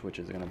Tretch, which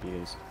is going to be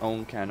his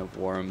own can of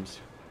worms,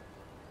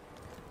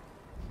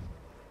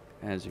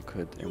 as you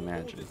could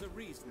imagine.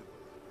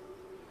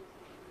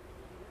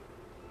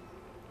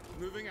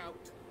 Moving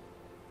out.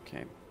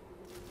 Okay.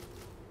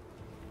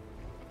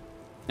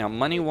 Now,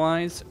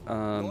 money-wise,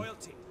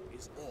 Loyalty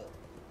is all.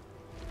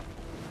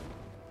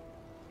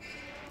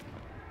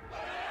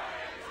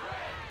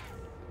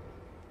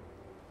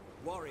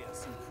 Warrior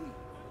supreme.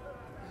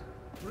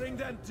 Bring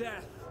them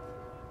death.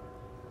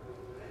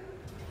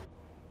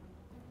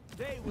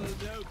 They will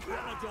know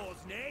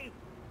Caledor's name.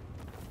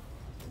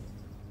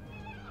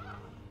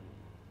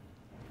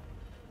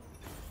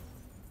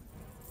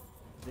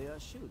 They are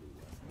surely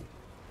worth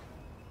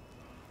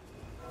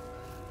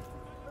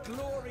it.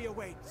 Glory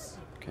awaits.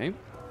 okay.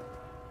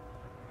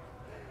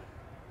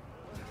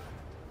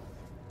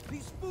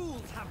 These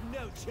fools have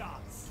no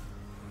chance.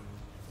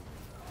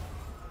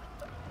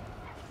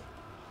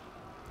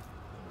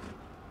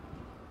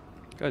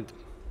 Good.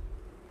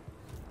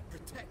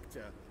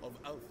 Protector of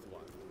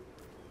Ulthuan.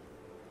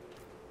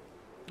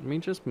 Let me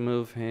just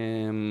move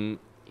him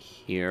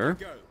here.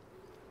 Go.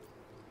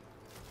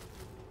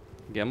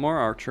 Get more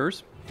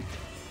archers.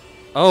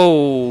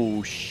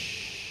 Oh,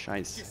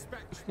 shice.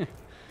 Dispatch.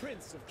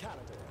 Prince of Caledor.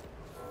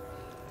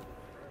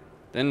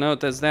 Didn't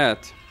notice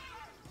that,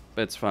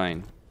 but it's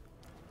fine.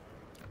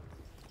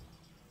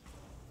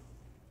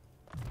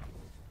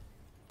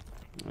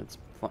 It's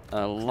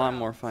a lot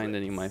more fine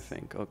than you might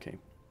think. Okay.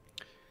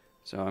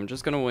 So I'm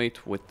just gonna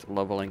wait with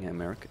leveling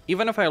Imrik.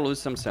 Even if I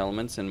lose some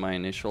settlements in my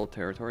initial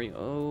territory.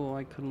 Oh,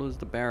 I could lose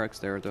the barracks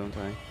there, don't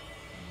I?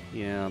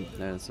 Yeah,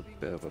 that's a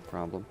bit of a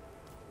problem.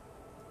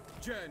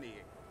 Journeying.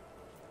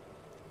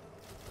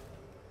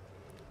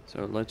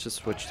 So let's just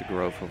switch to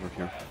growth over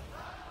here.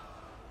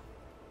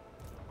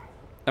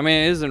 I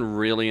mean, it isn't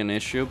really an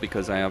issue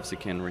because I obviously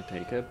can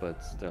retake it,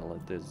 but still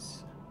it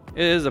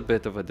is a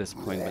bit of a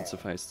disappointment,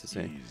 suffice to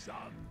say.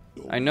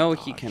 I know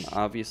he can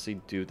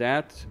obviously do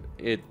that.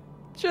 It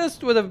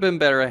just would have been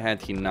better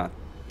had he not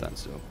done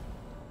so.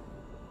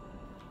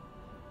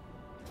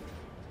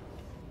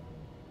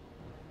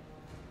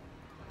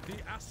 The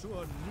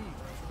Asura need.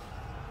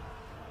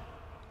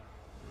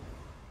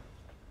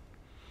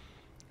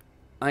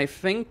 I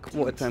think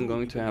what I'm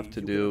going to have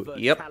to do...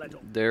 Yep,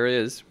 there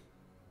is.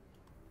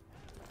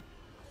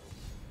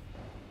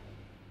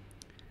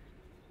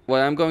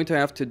 What I'm going to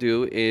have to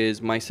do is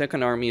my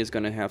second army is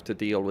going to have to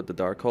deal with the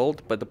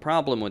Darkhold, but the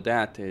problem with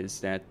that is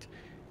that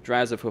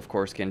Drazov, of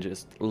course, can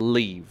just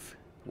leave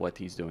what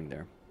he's doing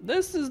there.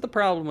 This is the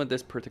problem with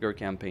this particular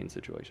campaign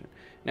situation.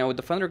 Now, with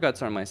the Thunder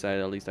Guts on my side,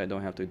 at least I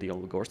don't have to deal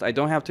with Gorst. I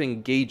don't have to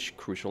engage,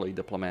 crucially,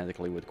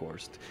 diplomatically with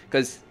Gorst.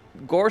 Because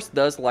Gorst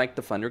does like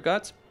the Thunder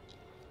Guts,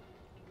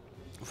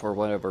 for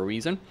whatever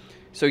reason.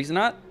 So he's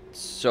not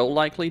so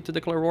likely to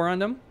declare war on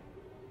them.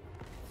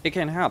 It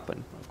can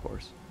happen, of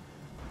course.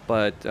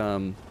 But,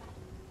 Triumph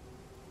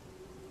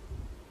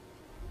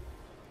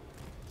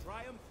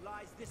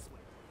lies this way.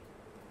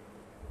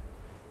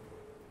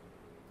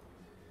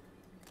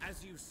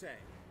 As you say.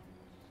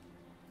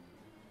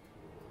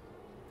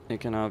 it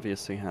can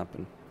obviously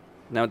happen.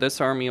 Now this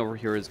army over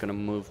here is going to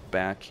move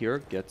back here,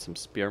 get some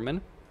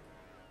spearmen.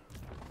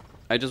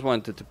 I just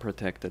wanted to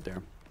protect it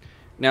there.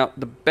 Now,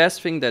 the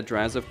best thing that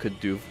Drazov could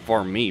do,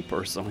 for me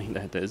personally,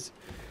 that is,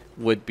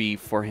 would be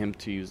for him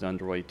to use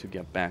Underway to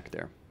get back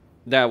there.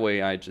 That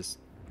way I just,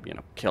 you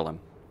know, kill him.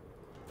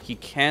 He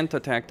can't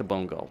attack the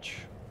Bone Gulch.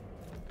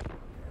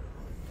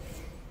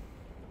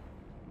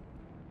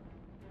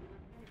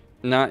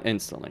 Not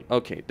instantly.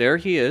 Okay, there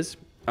he is.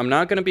 I'm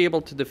not going to be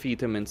able to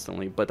defeat him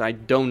instantly, but I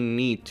don't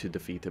need to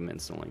defeat him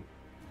instantly.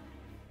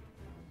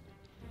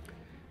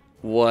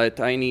 What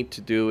I need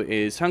to do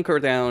is hunker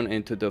down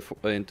into the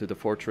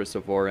fortress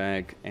of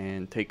Vorag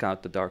and take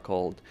out the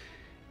Darkhold.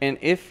 And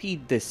if he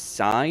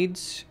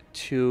decides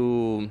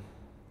to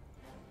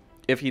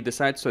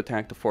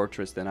attack the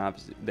fortress, then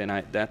obviously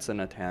that's an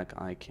attack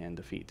I can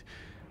defeat.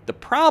 The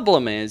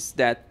problem is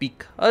that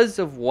because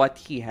of what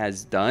he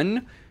has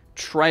done,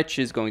 Tretch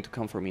is going to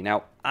come for me.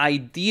 Now,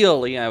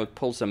 ideally, I would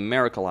pull some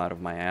miracle out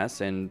of my ass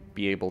and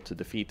be able to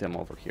defeat him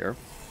over here.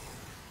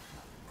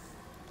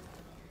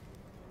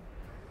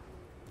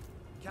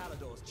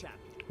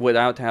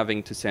 Without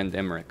having to send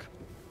Imrik.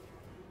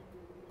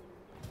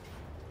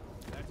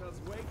 Let us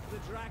wake the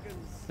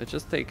dragons. Let's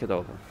just take it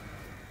over.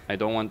 I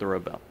don't want the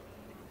rebel.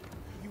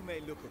 You may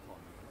look upon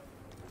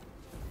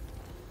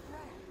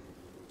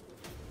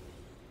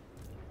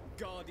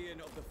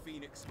Guardian of the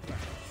Phoenix Crown.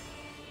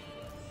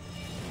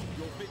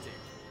 Your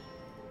bidding.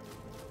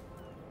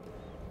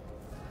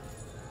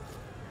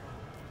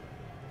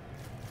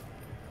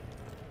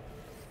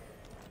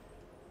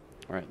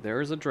 Alright,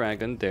 there is a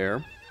dragon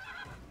there.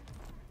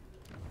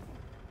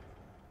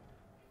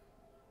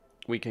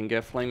 We can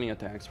get flaming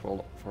attacks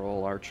for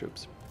all our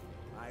troops.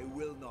 I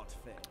will not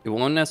fail. It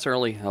won't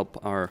necessarily help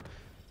our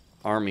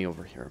army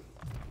over here.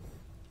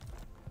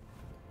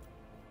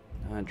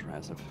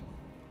 Drazov.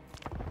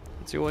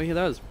 Let's see what he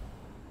does.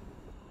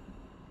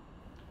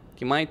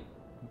 He might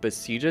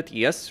besiege it,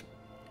 yes.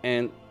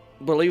 And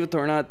believe it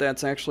or not,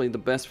 that's actually the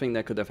best thing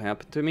that could have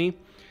happened to me.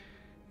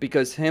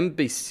 Because him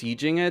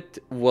besieging it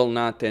will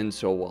not end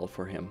so well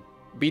for him.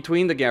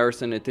 Between the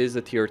garrison, it is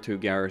a tier 2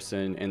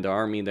 garrison, and the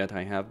army that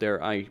I have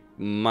there, I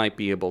might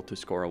be able to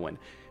score a win.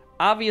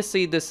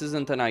 Obviously, this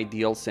isn't an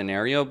ideal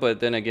scenario, but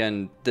then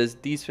again,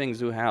 these things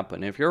do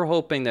happen. If you're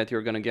hoping that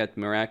you're going to get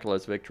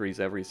miraculous victories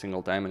every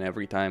single time, and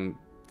every time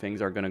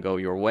things are going to go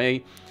your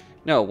way,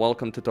 no,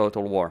 welcome to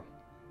Total War.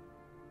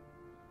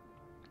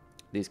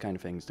 These kind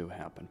of things do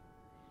happen.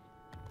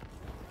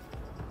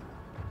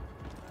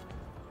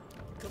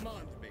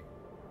 Command me.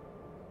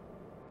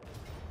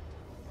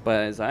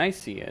 But as I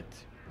see it,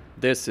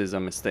 this is a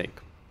mistake.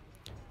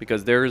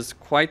 Because there's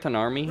quite an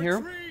army here.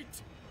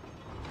 Retreat!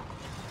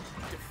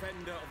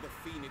 Defender of the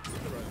Phoenix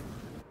throne.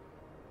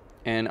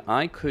 And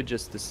I could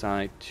just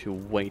decide to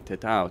wait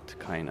it out,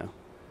 kinda.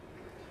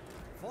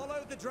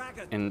 Follow the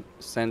dragon. And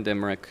send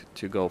Imrik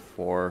to go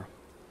for...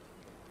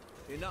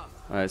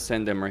 Enough.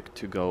 send Imrik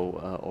to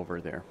go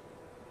over there.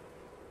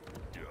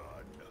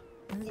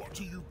 Done. What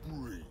do you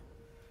bring?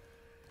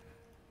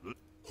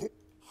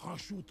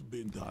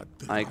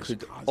 I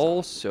could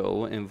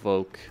also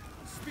invoke...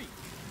 Speak.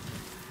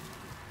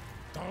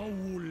 Prince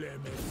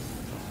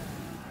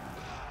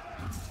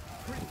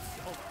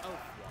of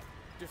Elfward,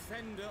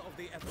 defender of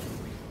the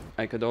Everqueen.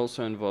 I could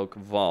also invoke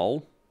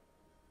Val.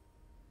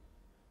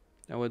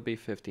 That would be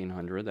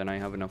 1500, and I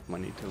have enough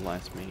money to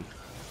last me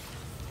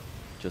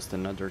just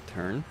another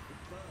turn.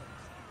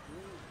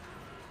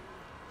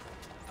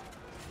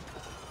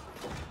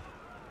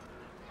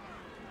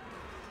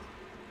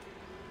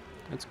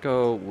 Let's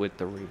go with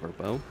the Reaver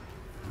Bow.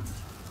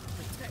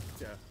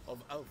 Protector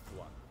of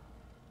Elfward.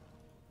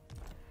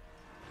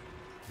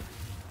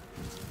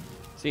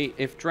 See,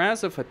 if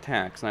Drazov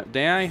attacks, now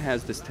Dai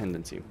has this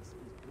tendency.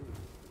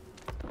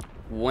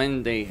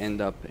 When they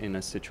end up in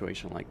a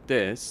situation like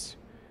this,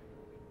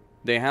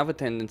 they have a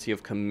tendency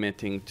of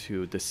committing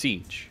to the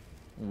siege,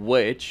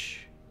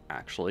 which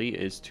actually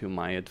is to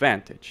my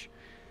advantage.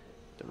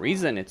 The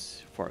reason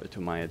it's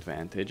to my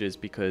advantage is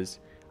because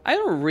I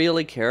don't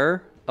really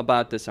care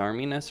about this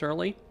army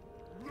necessarily.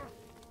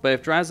 But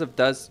if Drazov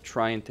does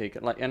try and take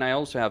it, and I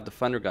also have the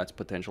Thunder Gods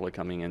potentially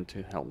coming in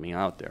to help me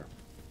out there.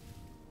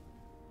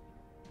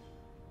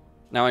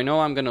 Now I know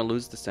I'm gonna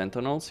lose the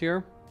Sentinels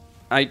here.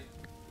 I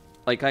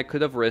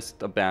could have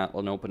risked a battle,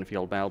 an open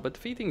field battle, but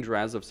defeating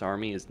Drazov's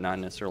army is not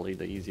necessarily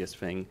the easiest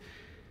thing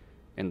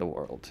in the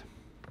world.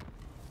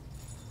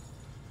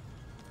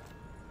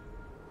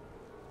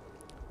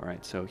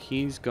 Alright, so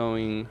he's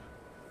going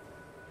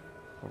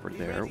over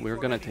there. We're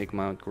gonna take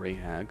Mount Grey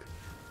Hag.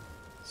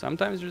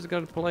 Sometimes you just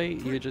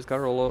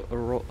gotta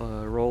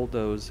roll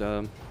those.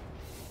 No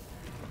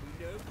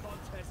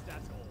contest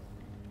at all.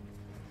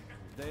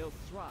 They'll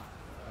thrive.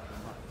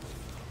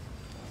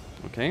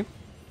 Okay.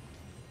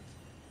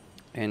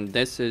 And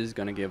this is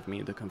gonna give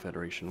me the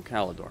Confederation of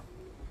Caledor.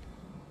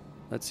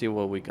 Let's see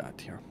what we got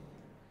here.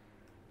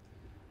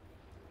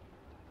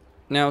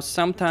 Now,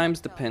 sometimes,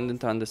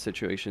 dependent on the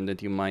situation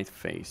that you might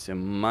face, it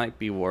might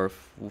be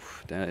worth...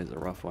 Oof, that is a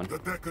rough one. The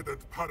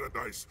decadent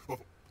paradise of...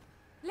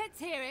 Let's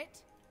hear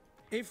it.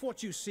 If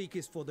what you seek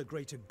is for the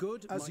greater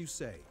good, as you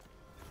say.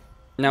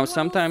 Now,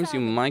 sometimes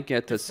you might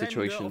get a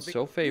situation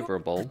so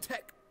favorable...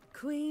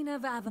 Queen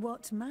of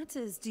what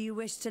matters do you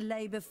wish to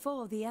lay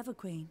before the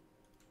Everqueen?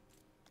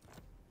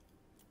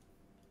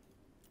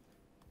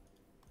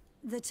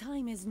 The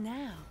time is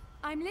now.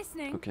 I'm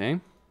listening. Okay.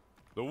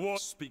 The war.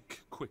 Speak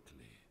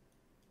quickly,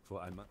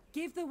 for I must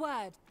Give the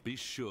word. be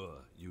sure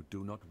you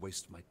do not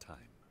waste my time.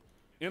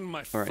 In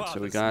my Alright, so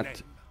we father's got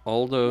name.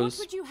 all those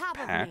would you have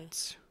of me?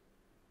 pacts.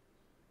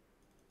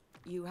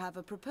 You have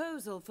a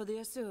proposal for the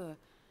Asur.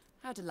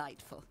 How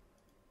delightful.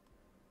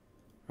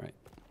 Right.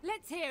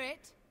 Let's hear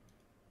it.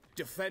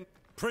 Defend.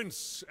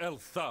 Prince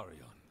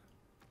Eltharion.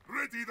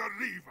 Ready the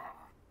Reaver!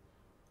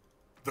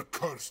 The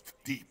cursed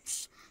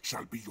deeps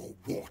shall be your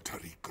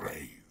watery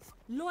grave.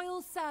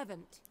 Loyal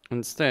servant.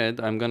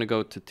 Instead, I'm gonna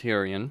go to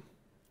Tyrion.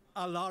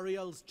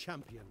 Alariel's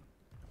champion.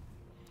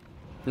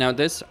 Now,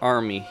 this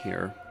army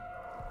here...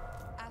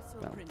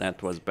 Asur Well, princess.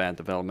 that was bad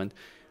development.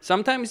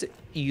 Sometimes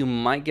you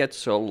might get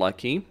so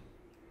lucky.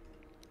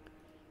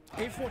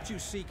 If what you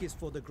seek is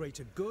for the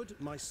greater good,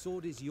 my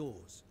sword is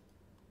yours.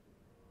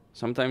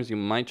 Sometimes you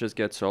might just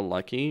get so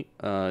lucky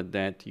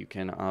that you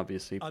can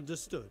obviously...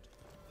 Understood.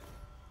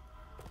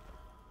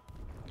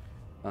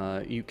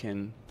 you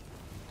can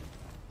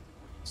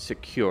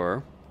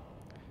secure...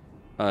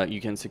 you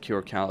can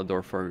secure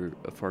Caledor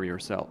for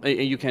yourself.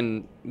 You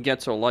can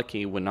get so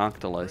lucky with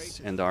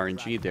Noctilus and the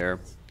RNG there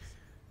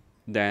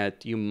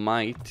that you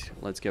might...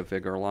 Let's get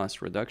Vigor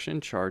Loss Reduction,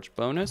 Charge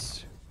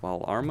Bonus,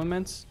 While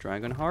Armaments,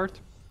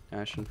 Dragonheart.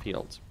 Ashen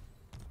Fields.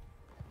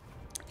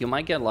 You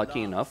might get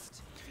lucky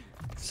enough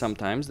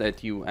sometimes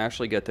that you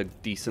actually get a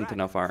decent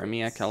enough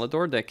army at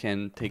Caledor that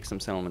can take some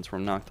settlements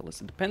from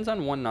Noctilus. It depends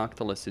on what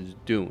Noctilus is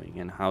doing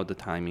and how the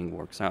timing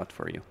works out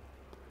for you.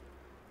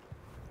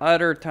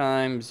 Other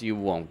times you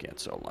won't get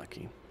so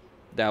lucky.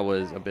 That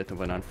was a bit of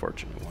an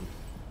unfortunate one.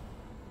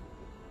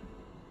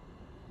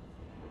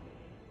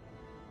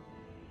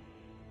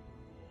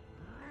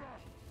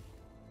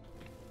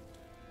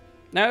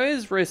 Now it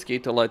is risky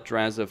to let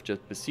Drazov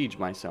just besiege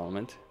my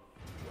settlement.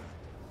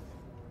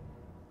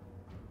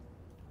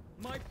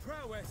 My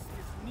prowess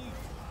is needed.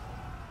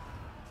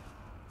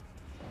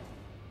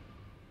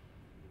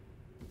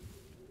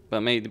 But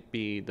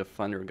maybe the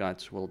Thunder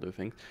Gods will do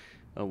things.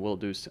 Will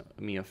do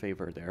me a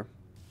favor there.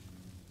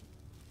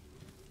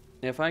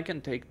 If I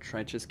can take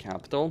Tretch's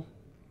capital,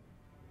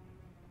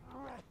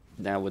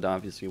 that would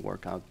obviously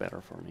work out better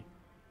for me.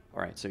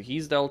 Alright, so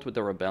he's dealt with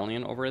the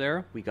rebellion over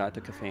there. We got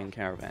the Cathayan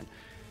caravan.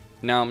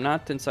 Now, I'm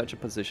not in such a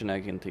position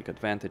I can take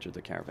advantage of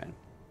the caravan.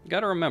 You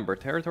gotta remember,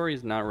 territory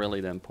is not really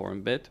the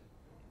important bit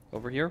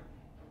over here.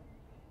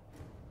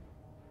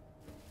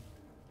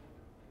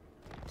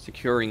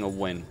 Securing a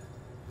win.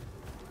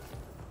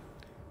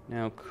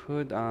 Now,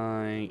 could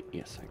I...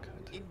 Yes, I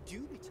could.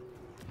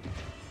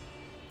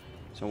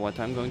 So what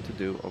I'm going to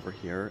do over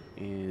here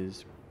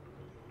is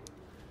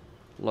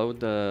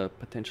load the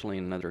potentially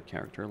another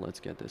character. Let's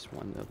get this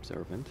one, the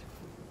Observant.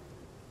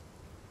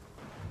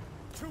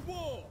 To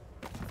war!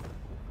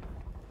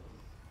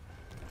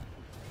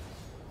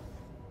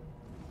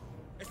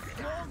 A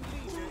strong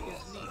leader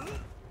is needed.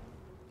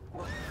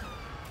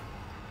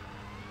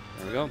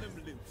 There we go.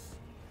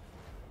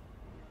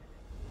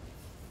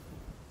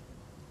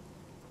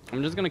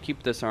 I'm just gonna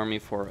keep this army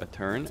for a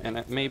turn,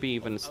 and maybe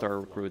even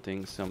start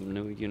recruiting some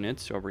new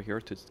units over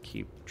here to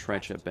keep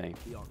Tretch at bay.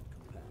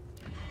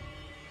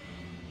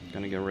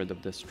 Gonna get rid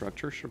of this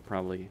structure, should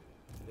probably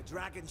The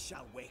dragon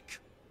shall wake.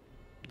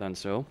 done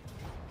so.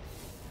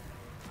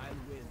 I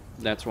will.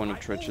 That's one of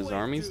Tretch's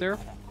armies there.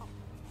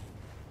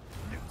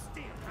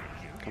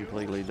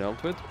 Completely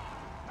dealt with.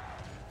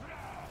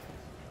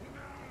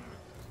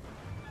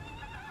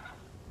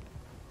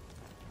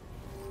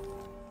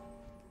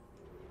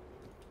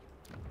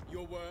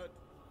 Your word.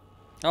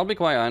 I'll be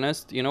quite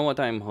honest, you know what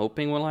I'm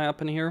hoping will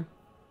happen here?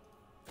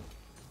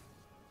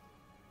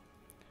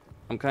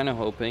 I'm kind of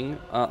hoping,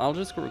 I'll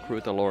just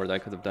recruit a Lord. I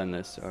could have done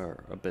this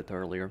a bit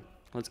earlier.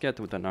 Let's get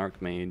with an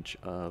Archmage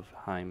of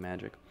High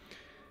Magic.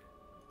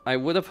 I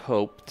would have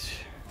hoped...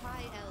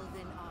 High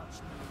Elven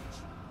Archmage.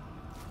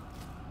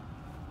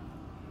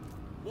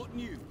 What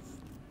news?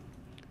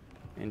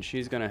 And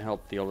she's gonna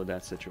help deal with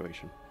that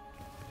situation.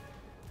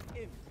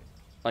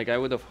 Like, I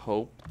would have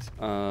hoped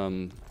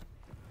that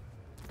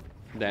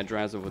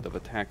Drazov would have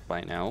attacked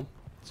by now,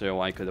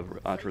 so I could have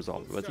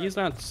out-resolved. But he's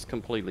not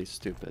completely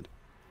stupid.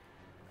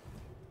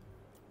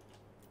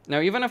 Now,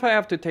 even if I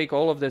have to take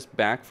all of this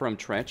back from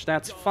Tretch,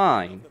 that's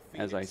fine,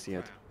 as I see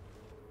it.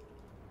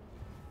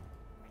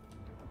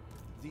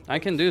 I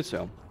can do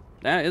so.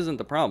 That isn't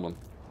the problem.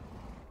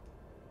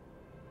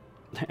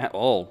 At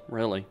all,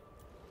 really.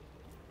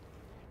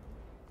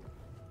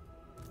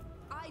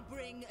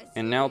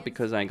 And now,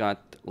 because I got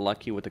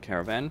lucky with the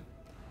caravan,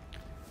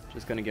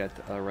 just gonna get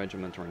a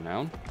regiment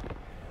renown.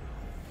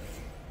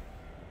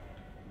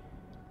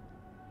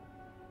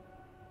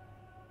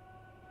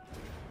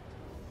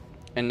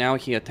 And now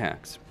he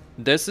attacks.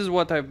 This is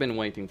what I've been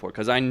waiting for,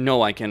 because I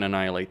know I can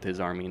annihilate his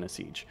army in a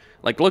siege.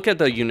 Like, look at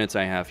the units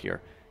I have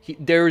here.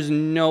 There's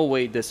no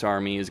way this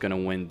army is gonna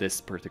win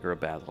this particular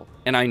battle.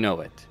 And I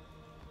know it.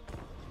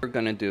 We're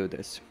gonna do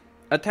this.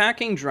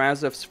 Attacking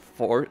Drazov's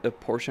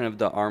portion of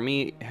the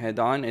army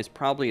head-on is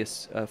probably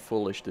a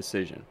foolish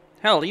decision.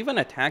 Hell, even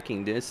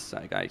attacking this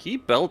guy, he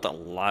built a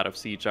lot of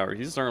siege towers.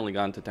 He's certainly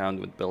gone to town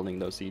with building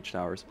those siege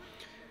towers.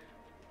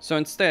 So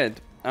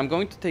instead, I'm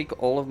going to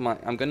take all of my...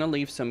 I'm going to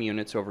leave some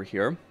units over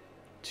here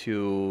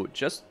to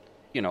just,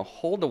 you know,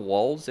 hold the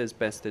walls as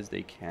best as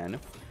they can.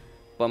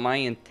 But my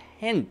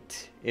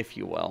intent, if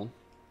you will,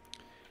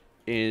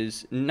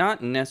 is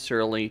not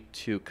necessarily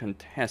to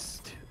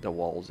contest the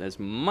walls as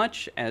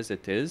much as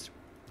it is...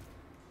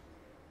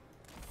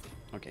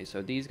 Okay,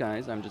 so these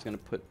guys, I'm just going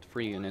to put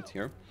 3 units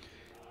here.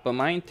 But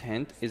my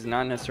intent is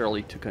not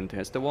necessarily to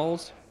contest the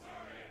walls,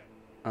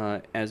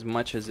 as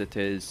much as it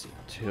is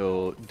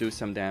to do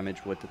some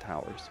damage with the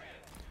towers.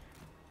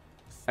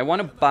 I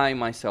want to buy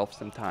myself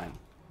some time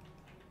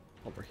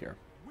over here.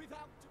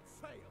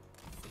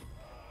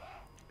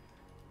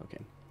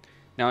 Okay.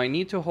 Now I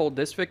need to hold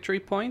this victory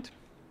point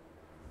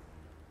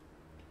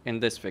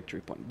and this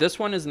victory point. This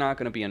one is not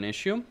going to be an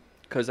issue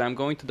because I'm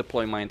going to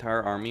deploy my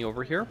entire army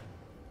over here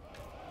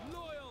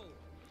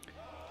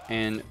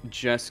and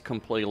just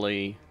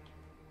completely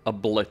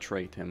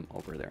obliterate him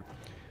over there.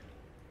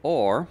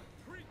 Or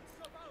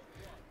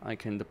I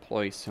can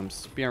deploy some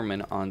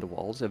spearmen on the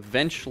walls,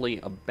 eventually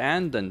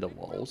abandon the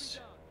walls.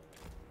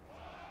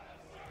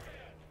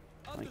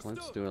 Like,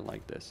 let's do it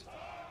like this.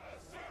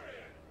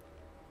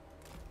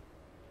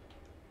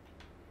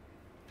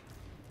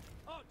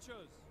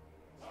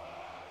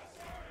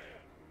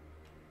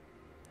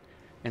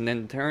 And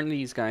then turn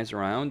these guys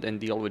around and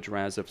deal with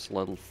Draziv's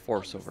little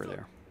force over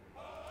there.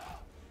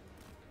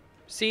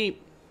 See,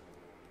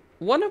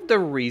 one of the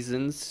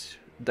reasons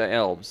the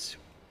elves,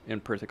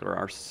 in particular,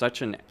 are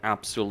such an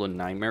absolute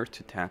nightmare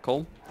to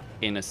tackle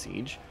in a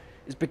siege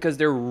is because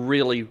they're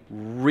really,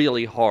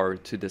 really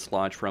hard to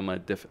dislodge from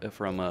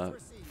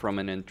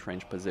an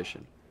entrenched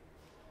position.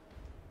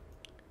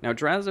 Now,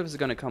 Draziv is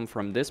going to come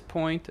from this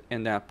point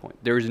and that point.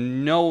 There's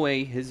no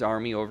way his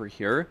army over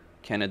here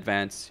can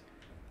advance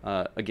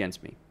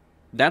against me.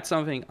 That's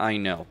something I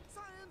know.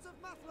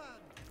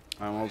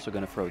 I'm also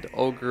going to throw the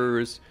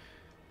ogres,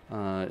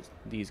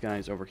 these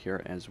guys over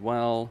here as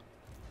well.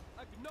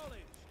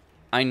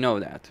 I know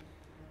that.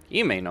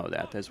 You may know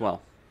that as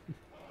well.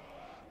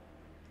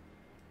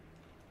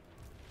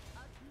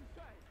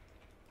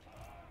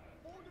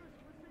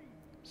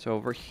 So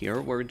over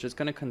here, we're just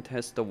going to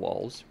contest the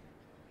walls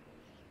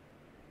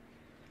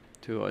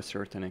to a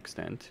certain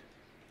extent.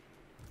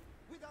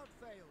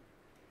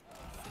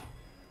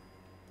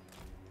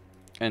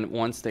 And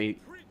once they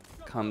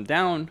come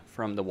down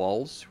from the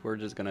walls, we're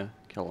just gonna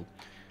kill them.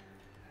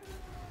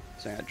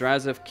 So yeah,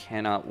 Draziv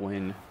cannot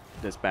win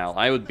this battle.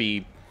 I would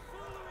be...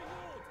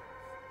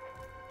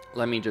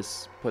 Let me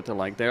just put it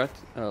like that,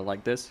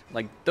 like this.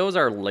 Like, those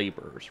are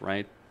laborers,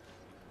 right?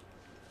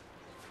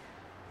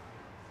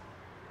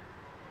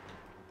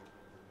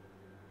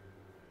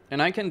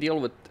 And I can deal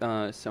with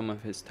some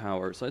of his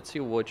towers. Let's see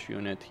which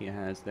unit he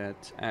has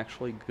that's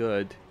actually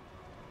good.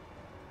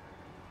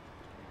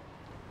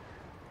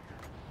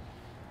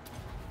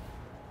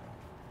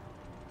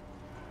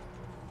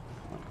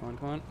 Come on,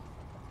 come on.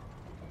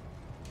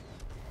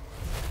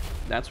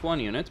 That's one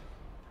unit.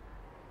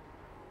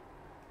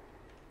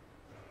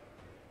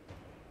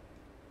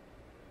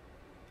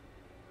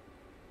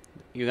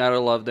 You gotta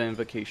love the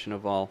invocation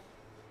of all.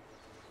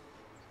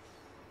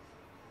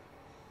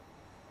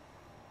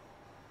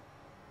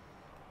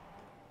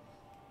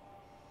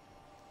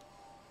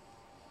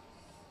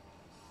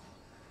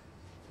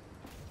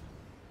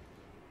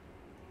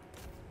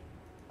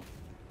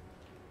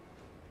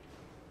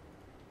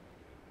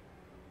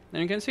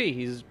 And you can see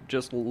he's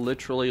just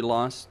literally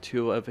lost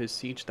 2 of his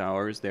siege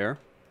towers there.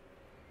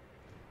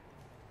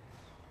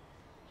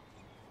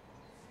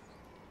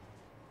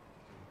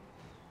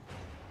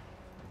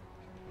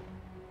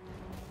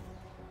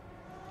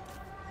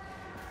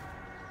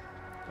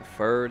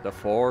 The 3rd, the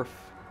 4th.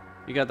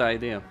 You got the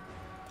idea.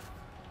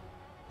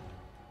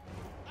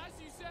 As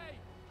you say.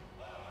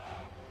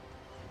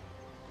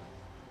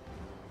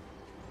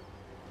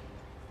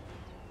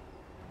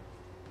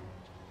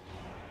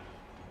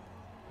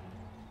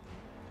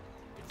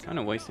 Kind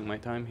of wasting my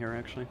time here,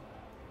 actually.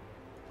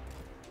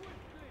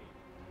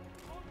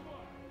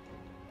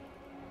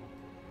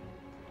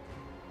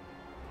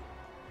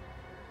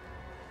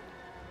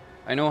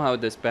 I know how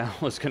this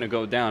battle is going to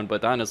go down,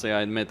 but honestly,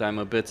 I admit I'm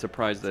a bit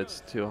surprised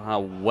as to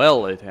how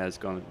well it has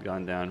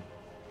gone down.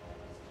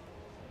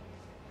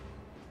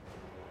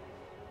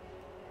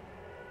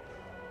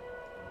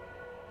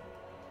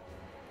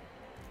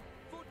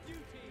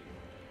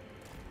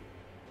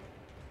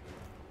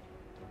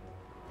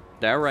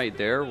 That right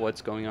there,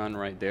 what's going on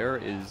right there,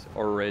 is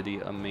already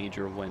a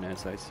major win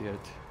as I see it.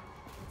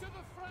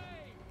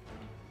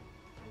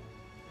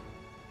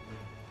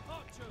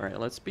 Alright,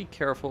 let's be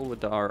careful with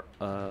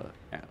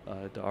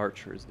the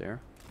archers there.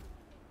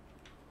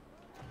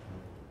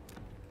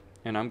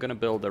 And I'm gonna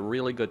build a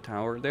really good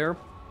tower there.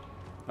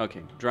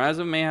 Okay,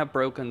 Draziv may have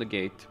broken the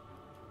gate.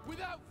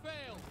 Without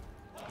fail.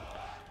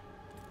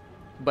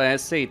 But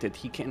as stated,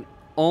 he can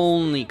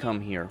only come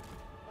here.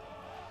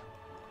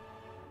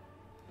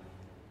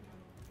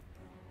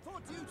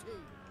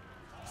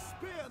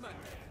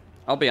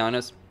 I'll be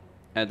honest,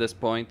 at this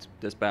point,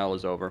 this battle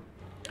is over.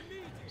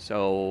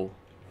 So,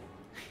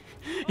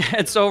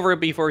 it's over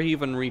before he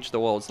even reached the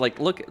walls. Like,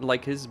 look,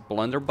 like his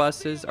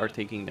blunderbusses are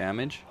taking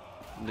damage.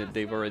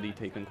 They've already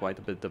taken quite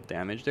a bit of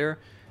damage there.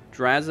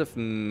 Draziv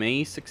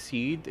may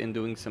succeed in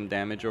doing some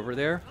damage over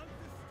there,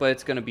 but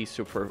it's gonna be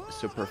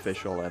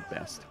superficial at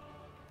best.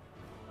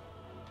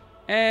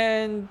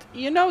 And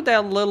you know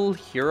that little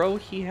hero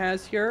he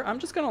has here? I'm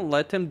just gonna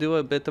let him do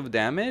a bit of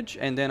damage,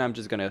 and then I'm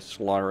just gonna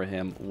slaughter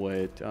him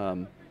with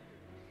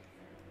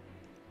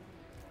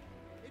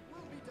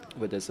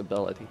this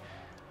ability.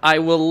 I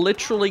will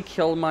literally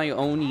kill my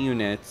own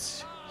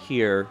units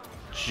here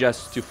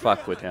just to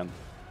fuck with him.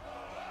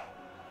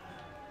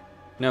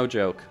 No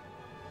joke.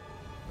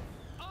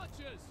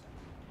 Archers.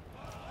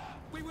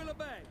 We will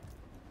obey.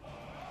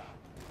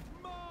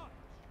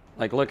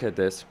 Like, look at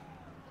this.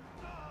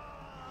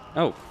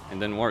 Oh, it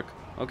didn't work.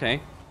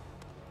 Okay.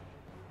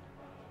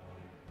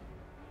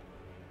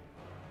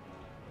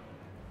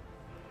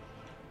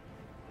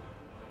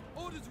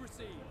 Orders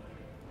received.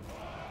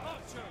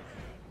 Archers.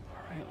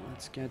 Alright,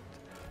 let's get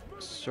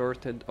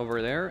sorted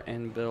over there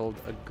and build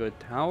a good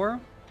tower.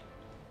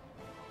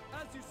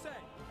 As you say.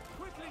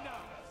 Quickly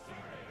now.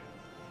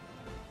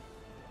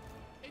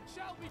 It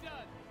shall be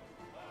done.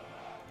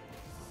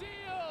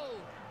 Seal.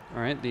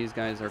 Alright, these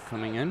guys are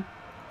coming in.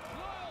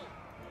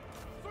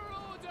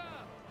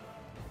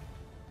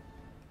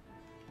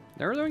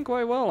 They're doing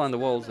quite well on the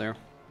walls there.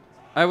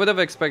 I would have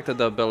expected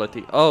the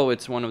ability. Oh,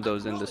 it's one of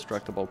those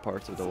indestructible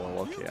parts of the wall.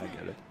 Okay, I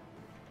get it.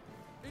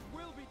 It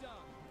will be done.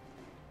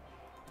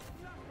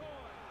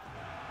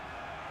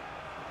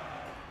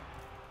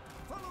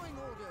 Following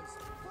orders.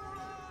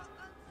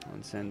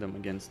 And send them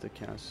against the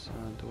cast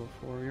dwarf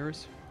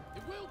warriors.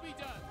 It will be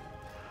done.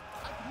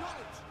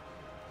 Acknowledge.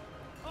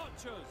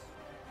 Archers.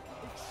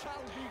 It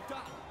shall be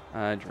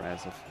done.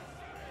 Drazov.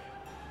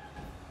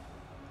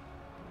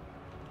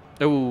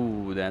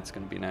 Oh, that's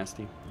gonna be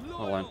nasty.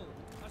 Hold on. Loyal.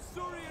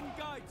 Assyrian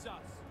guides us.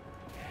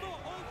 For old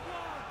blood.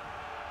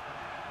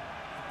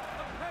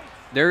 Apace.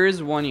 There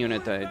is one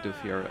unit that I do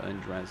fear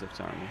in Drazov's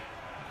army,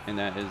 and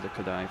that is the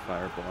Kadai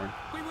Fireborn.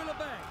 We will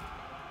obey.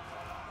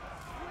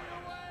 We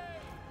away.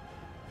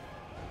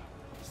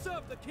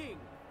 Serve the king.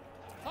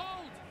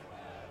 Hold.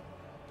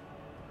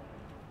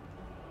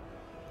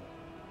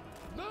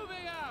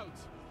 Moving out.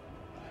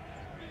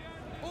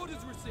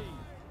 Orders received.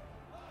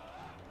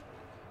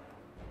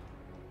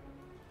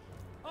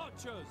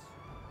 Archers.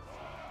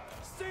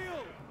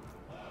 Seal.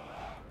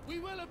 We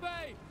will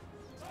obey.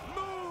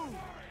 Move.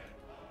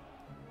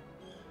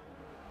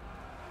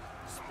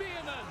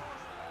 Spearmen.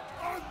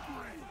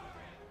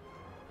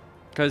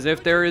 Because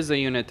if there is a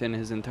unit in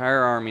his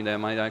entire army that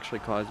might actually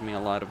cause me a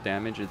lot of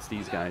damage, it's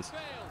these guys. Fail.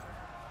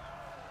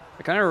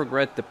 I kind of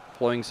regret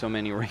deploying so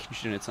many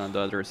ranged units on the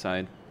other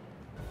side.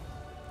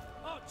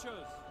 Archers.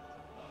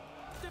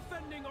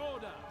 Defending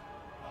order.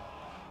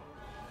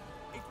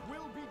 It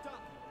will be done.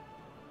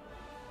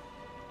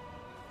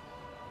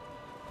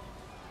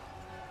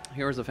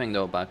 Here's the thing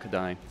though about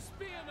Kadai.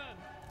 Spearmen.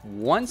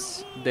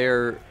 Once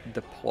they're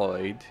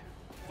deployed,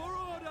 For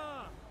order.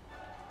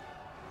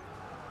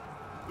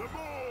 The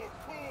more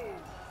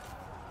cold!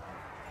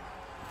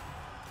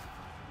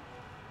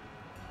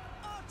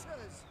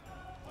 Archers.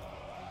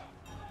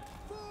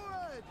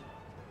 Forward.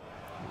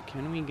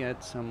 can we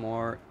get some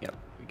more? Yep,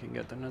 we can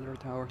get another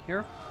tower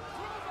here.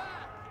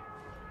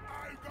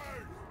 I go!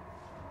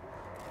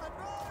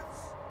 Advance.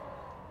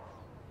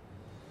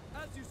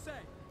 As you say,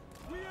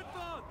 we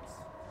advance.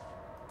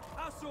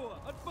 Assur,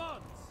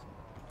 advance.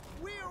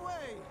 We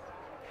away.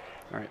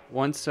 All right,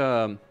 once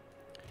Archers.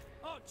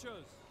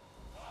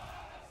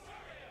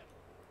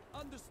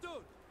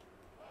 Understood.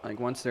 like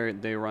once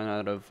they run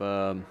out of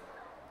Scions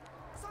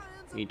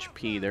of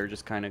HP, they're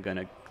just kind of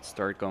gonna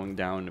start going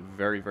down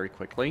very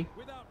quickly,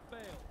 Without fail.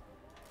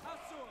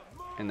 Assur,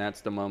 move. and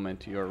that's the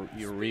moment you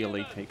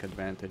really take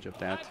advantage of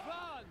that.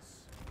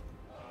 Advance.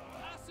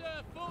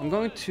 Assur, I'm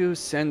going forward. to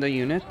send a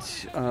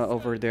unit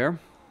over there.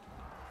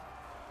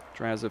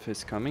 Drazov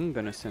is coming.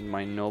 Gonna send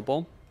my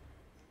noble.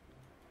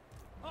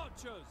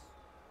 Archers.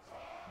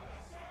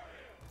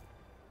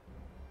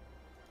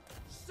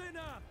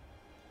 Sinner.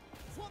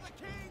 For the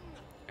king.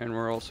 And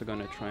we're also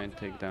gonna try and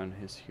take down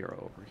his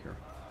hero over here.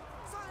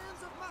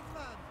 Scions of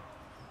Mathman.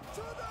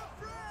 To the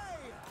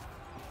fray.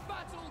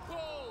 Battle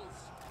calls.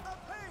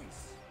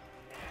 Apace.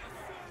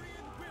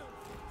 Assyrian will.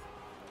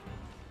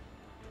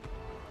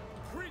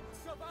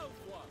 Crix of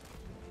Alpha.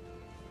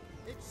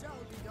 It shall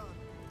be done.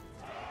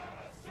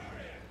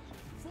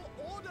 For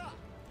order,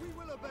 we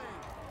will obey.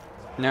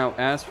 Now,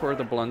 as for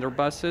the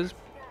blunderbusses,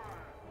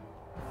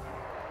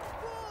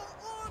 For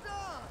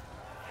order.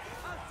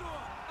 Assur,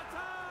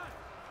 attack.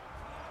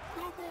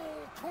 The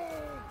more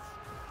cold!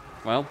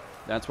 well,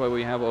 that's what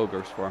we have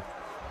ogres for.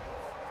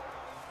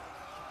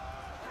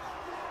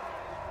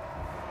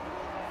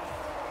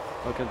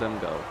 Look at them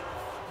go.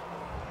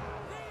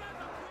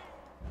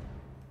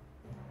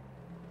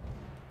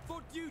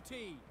 For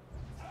duty.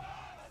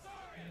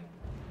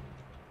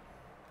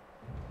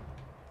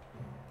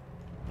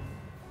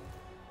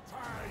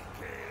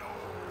 Take it all!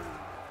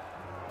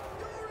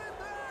 You're in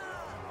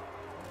there.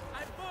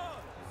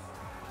 Advance.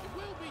 It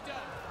will be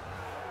done.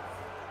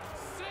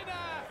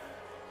 Sinner.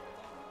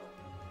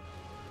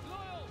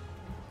 Loyal.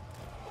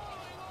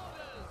 Following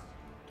orders.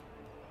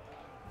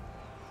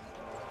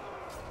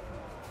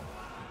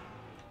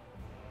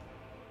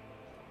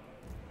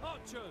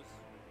 Archers.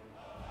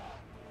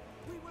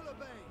 We will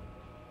obey.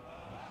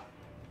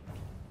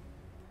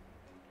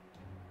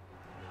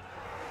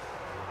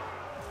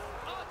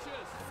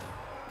 Archers.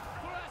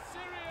 For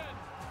Assyrian.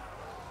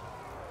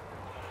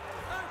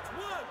 At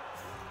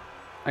once.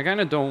 I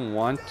kind of don't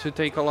want to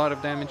take a lot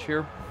of damage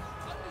here.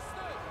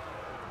 Understood.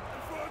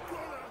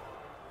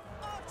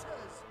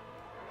 Archers.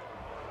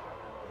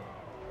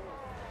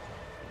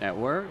 Now,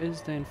 where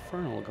is the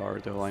Infernal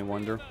Guard, though, I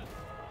wonder?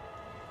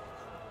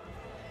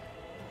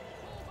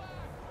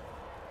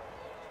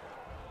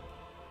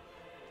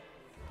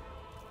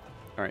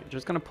 Alright,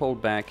 just gonna pull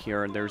back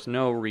here. There's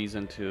no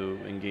reason to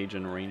engage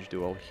in a range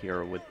duel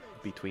here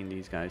between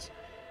these guys.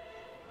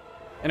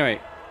 Anyway,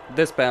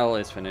 this battle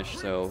is finished,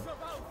 so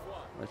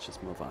let's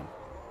just move on.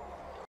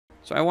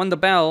 So I won the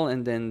battle,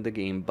 and then the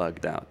game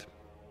bugged out.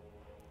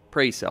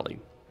 Pretty silly.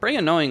 Pretty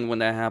annoying when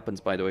that happens,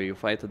 by the way. You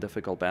fight a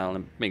difficult battle,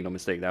 and make no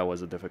mistake, that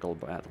was a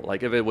difficult battle.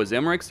 Like, if it was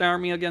Imrik's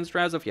army against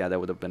Drazov, yeah, that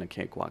would have been a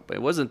cakewalk. But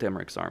it wasn't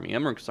Imrik's army.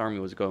 Imrik's army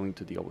was going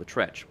to deal with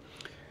Tretch.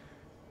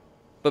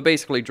 But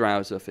basically,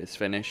 Drazov is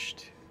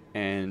finished.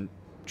 And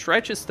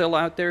Tretch is still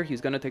out there.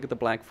 He's going to take the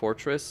Black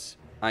Fortress.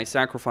 I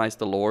sacrificed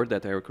the Lord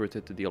that I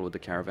recruited to deal with the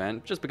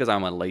caravan, just because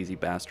I'm a lazy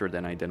bastard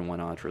and I didn't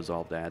want to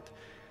auto-resolve that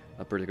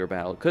particular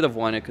battle. Could have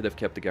won it, could have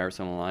kept the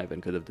garrison alive,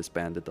 and could have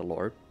disbanded the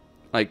Lord.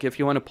 Like, if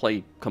you want to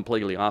play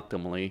completely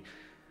optimally,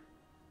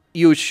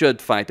 you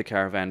should fight the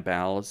caravan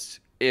battles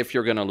if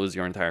you're going to lose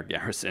your entire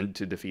garrison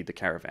to defeat the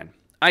caravan.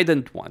 I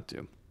didn't want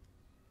to.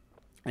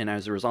 And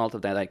as a result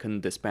of that, I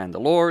couldn't disband the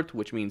Lord,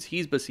 which means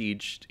he's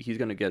besieged. He's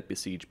going to get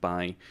besieged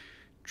by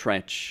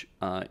Tretch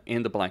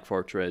in the Black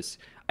Fortress.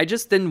 I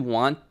just didn't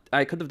want...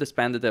 I could have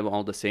disbanded them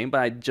all the same,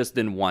 but I just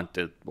didn't want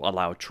to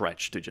allow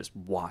Tretch to just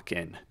walk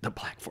in the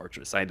Black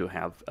Fortress. I do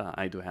have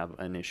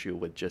an issue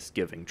with just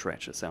giving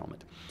Tretch a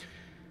settlement.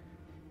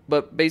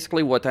 But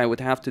basically what I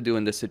would have to do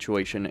in this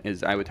situation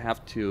is I would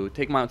have to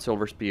take Mount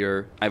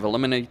Silverspear. I've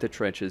eliminated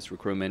Tretch's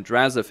recruitment.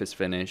 Drazov is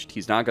finished.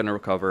 He's not going to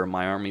recover.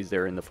 My army's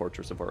there in the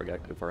Fortress of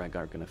Voragag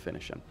are going to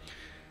finish him.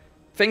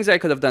 Things I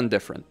could have done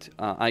different.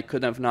 I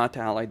could have not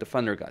allied the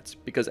Thunder Gods,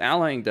 because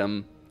allying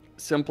them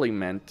simply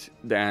meant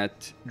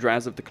that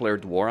Drazov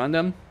declared war on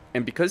them.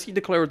 And because he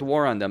declared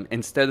war on them,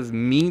 instead of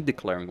me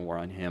declaring war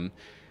on him,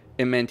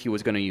 it meant he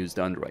was going to use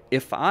the Underoy.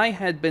 If I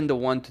had been the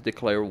one to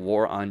declare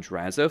war on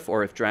Drazov,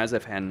 or if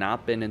Drazov had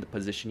not been in the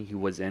position he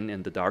was in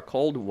the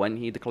Darkhold when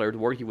he declared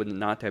war, he would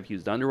not have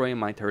used Underoy and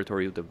my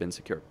territory would have been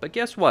secure. But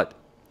guess what?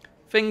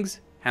 Things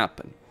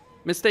happen.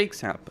 Mistakes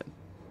happen.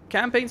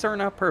 Campaigns are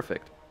not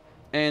perfect.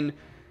 And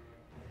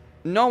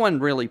no one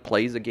really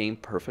plays a game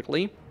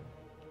perfectly.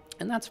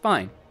 And that's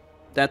fine.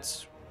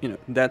 That's, you know,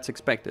 that's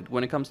expected.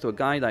 When it comes to a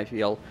guide, I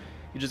feel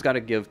you just got to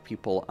give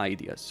people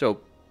ideas. So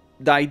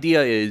the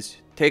idea is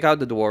take out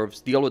the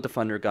dwarves, deal with the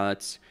Thunder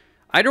Gods,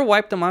 either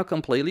wipe them out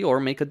completely or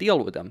make a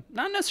deal with them.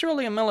 Not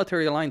necessarily a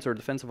military alliance or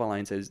defensive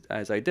alliance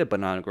as I did, but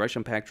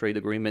non-aggression pact, trade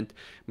agreement,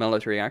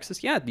 military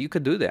access. Yeah, you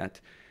could do that.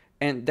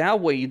 And that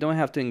way you don't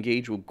have to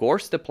engage with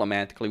Gorse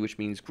diplomatically, which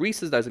means Greece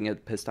doesn't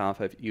get pissed off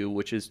at you,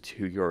 which is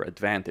to your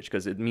advantage,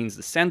 because it means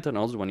the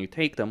Sentinels, when you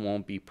take them,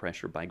 won't be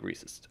pressured by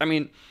Greece. I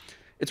mean,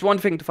 it's one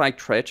thing to fight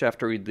Tretch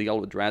after you deal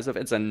with Drazov.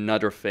 It's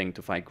another thing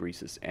to fight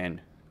Greece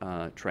and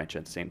Tretch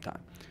at the same time.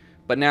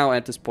 But now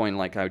at this point,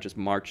 like, I would just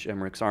march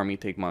Imrik's army,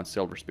 take Mount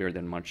Silverspear,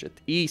 then march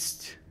it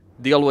east,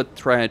 deal with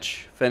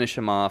Tretch, finish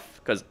him off,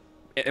 because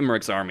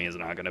Imrik's army is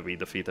not going to be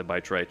defeated by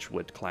Tretch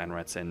with clan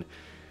rats and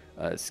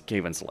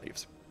Skaven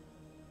slaves.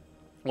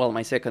 Well,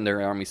 my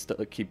secondary army still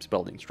keeps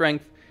building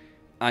strength.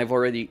 I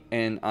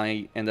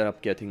ended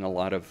up getting a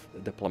lot of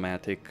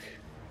diplomatic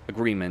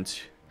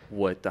agreements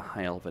with the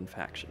High Elven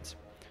factions.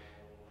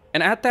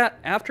 And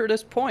after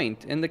this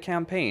point in the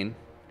campaign,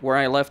 where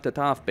I left it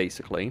off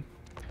basically,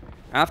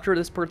 after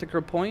this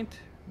particular point,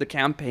 the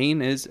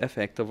campaign is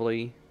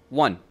effectively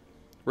won.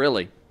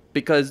 Really.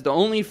 Because the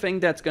only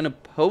thing that's going to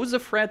pose a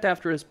threat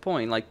after this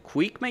point, like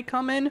Queek may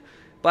come in,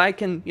 but I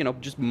can, you know,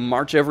 just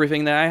march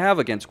everything that I have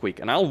against Queek,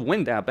 and I'll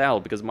win that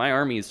battle because my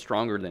army is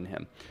stronger than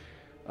him.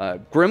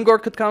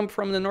 Grimgor could come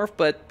from the north,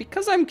 but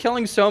because I'm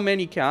killing so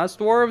many Chaos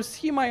Dwarves,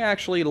 he might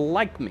actually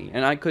like me,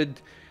 and I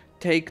could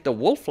take the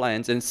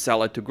Wolflands and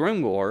sell it to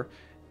Grimgor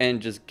and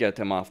just get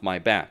him off my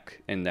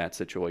back in that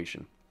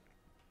situation.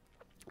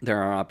 There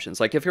are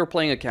options. Like if you're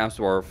playing a Chaos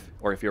Dwarf,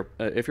 or if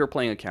you're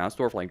playing a Chaos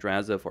Dwarf like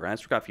Drazov or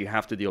Astrograph, you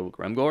have to deal with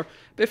Grimgor.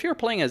 But if you're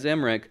playing as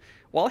Imrik,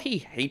 while he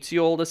hates you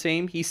all the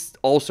same, he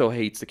also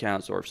hates the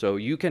Chaos Dwarf. So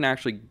you can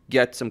actually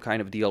get some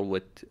kind of deal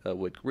with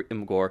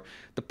Grimgor.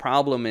 The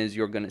problem is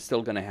you're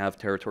still gonna have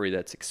territory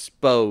that's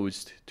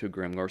exposed to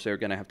Grimgor, so you're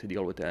gonna have to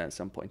deal with that at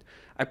some point.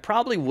 I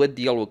probably would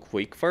deal with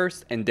Quake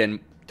first, and then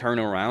turn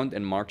around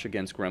and march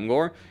against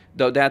Grimgor,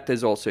 though that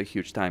is also a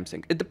huge time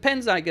sink. It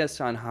depends, I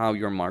guess, on how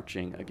you're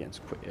marching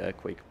against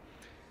Quake.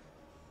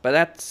 But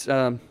that's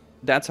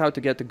how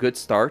to get a good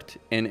start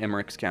in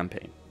Imrik's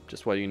campaign.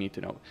 Just what you need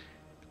to know.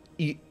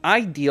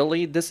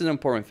 Ideally, this is an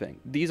important thing.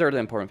 These are the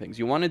important things.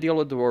 You want to deal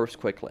with the dwarves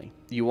quickly.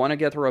 You want to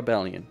get a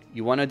rebellion.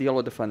 You want to deal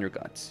with the Thunder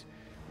Gods.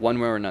 One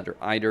way or another.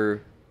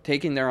 Either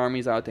taking their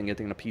armies out and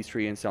getting a peace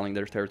treaty and selling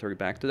their territory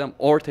back to them,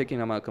 or taking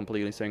them out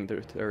completely, selling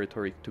their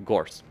territory to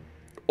Gorse.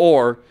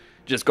 Or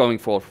just going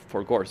for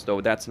Gorse,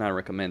 though that's not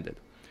recommended.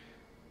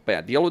 But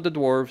yeah, deal with the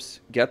dwarves,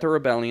 get the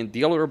rebellion,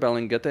 deal with the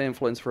rebellion, get the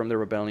influence from the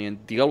rebellion,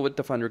 deal with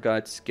the Thunder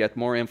Gods, get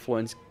more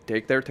influence,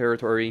 take their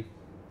territory,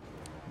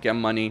 get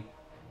money.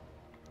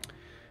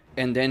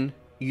 And then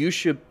you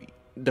should...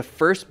 The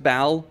first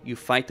battle you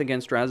fight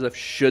against Drazov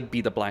should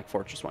be the Black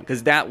Fortress one,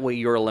 because that way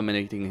you're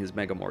eliminating his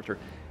Mega Mortar.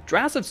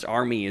 Drazov's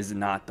army is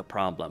not the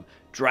problem.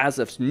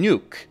 Drazov's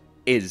nuke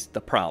is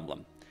the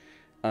problem.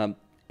 And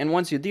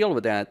once you deal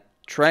with that,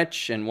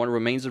 Tretch and what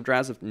remains of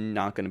Drazov,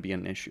 not going to be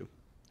an issue.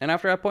 And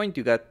after that point,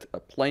 you got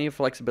plenty of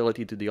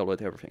flexibility to deal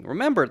with everything.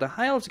 Remember, the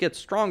High Elves get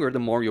stronger the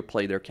more you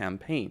play their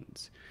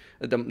campaigns.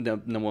 The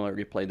more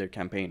you play their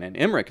campaign. And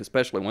Imrik,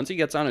 especially, once he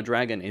gets on a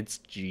dragon, it's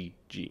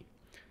GG.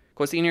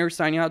 Costin here,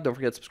 signing out. Don't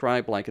forget to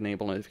subscribe, like,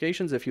 enable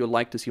notifications. If you would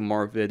like to see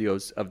more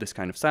videos of this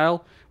kind of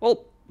style,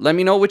 well, let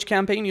me know which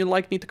campaign you'd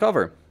like me to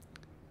cover.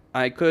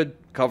 I could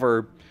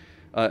cover,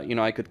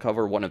 I could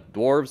cover one of the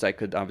dwarves. I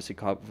could obviously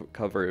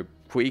cover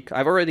tweak.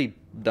 I've already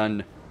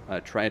done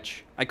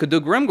Tretch. I could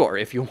do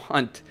Grimgore if you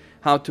want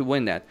how to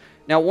win that.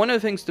 Now, one of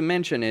the things to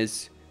mention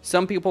is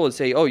some people would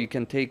say, oh, you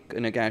can take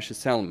an Agacious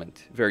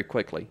Settlement very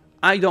quickly.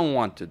 I don't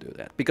want to do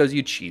that because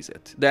you cheese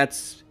it.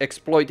 That's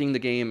exploiting the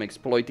game,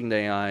 exploiting the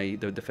AI,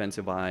 the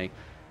defensive AI,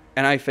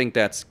 and I think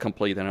that's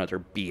complete and utter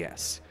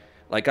BS.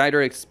 Like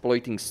either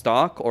exploiting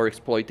stock or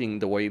exploiting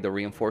the way the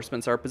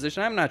reinforcements are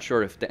positioned. I'm not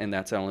sure if in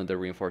that settlement the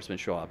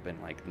reinforcements show up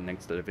in like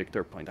next to the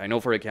victor point. I know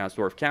for the Chaos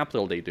Dwarf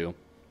capital they do,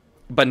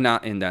 but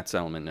not in that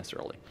settlement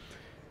necessarily.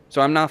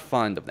 So I'm not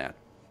fond of that.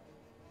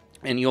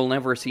 And you'll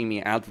never see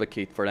me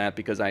advocate for that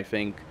because I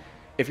think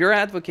if you're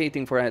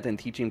advocating for that and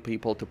teaching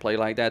people to play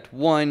like that,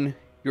 one,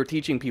 you're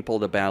teaching people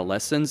the bad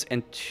lessons,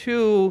 and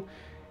two,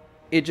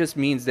 it just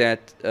means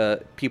that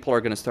people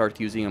are going to start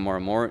using them more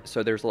and more,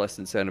 so there's less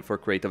incentive for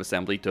Creative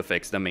Assembly to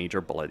fix the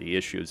major bloody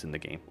issues in the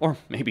game. Or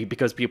maybe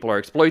because people are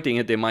exploiting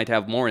it, they might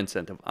have more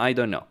incentive. I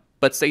don't know.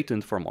 But stay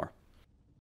tuned for more.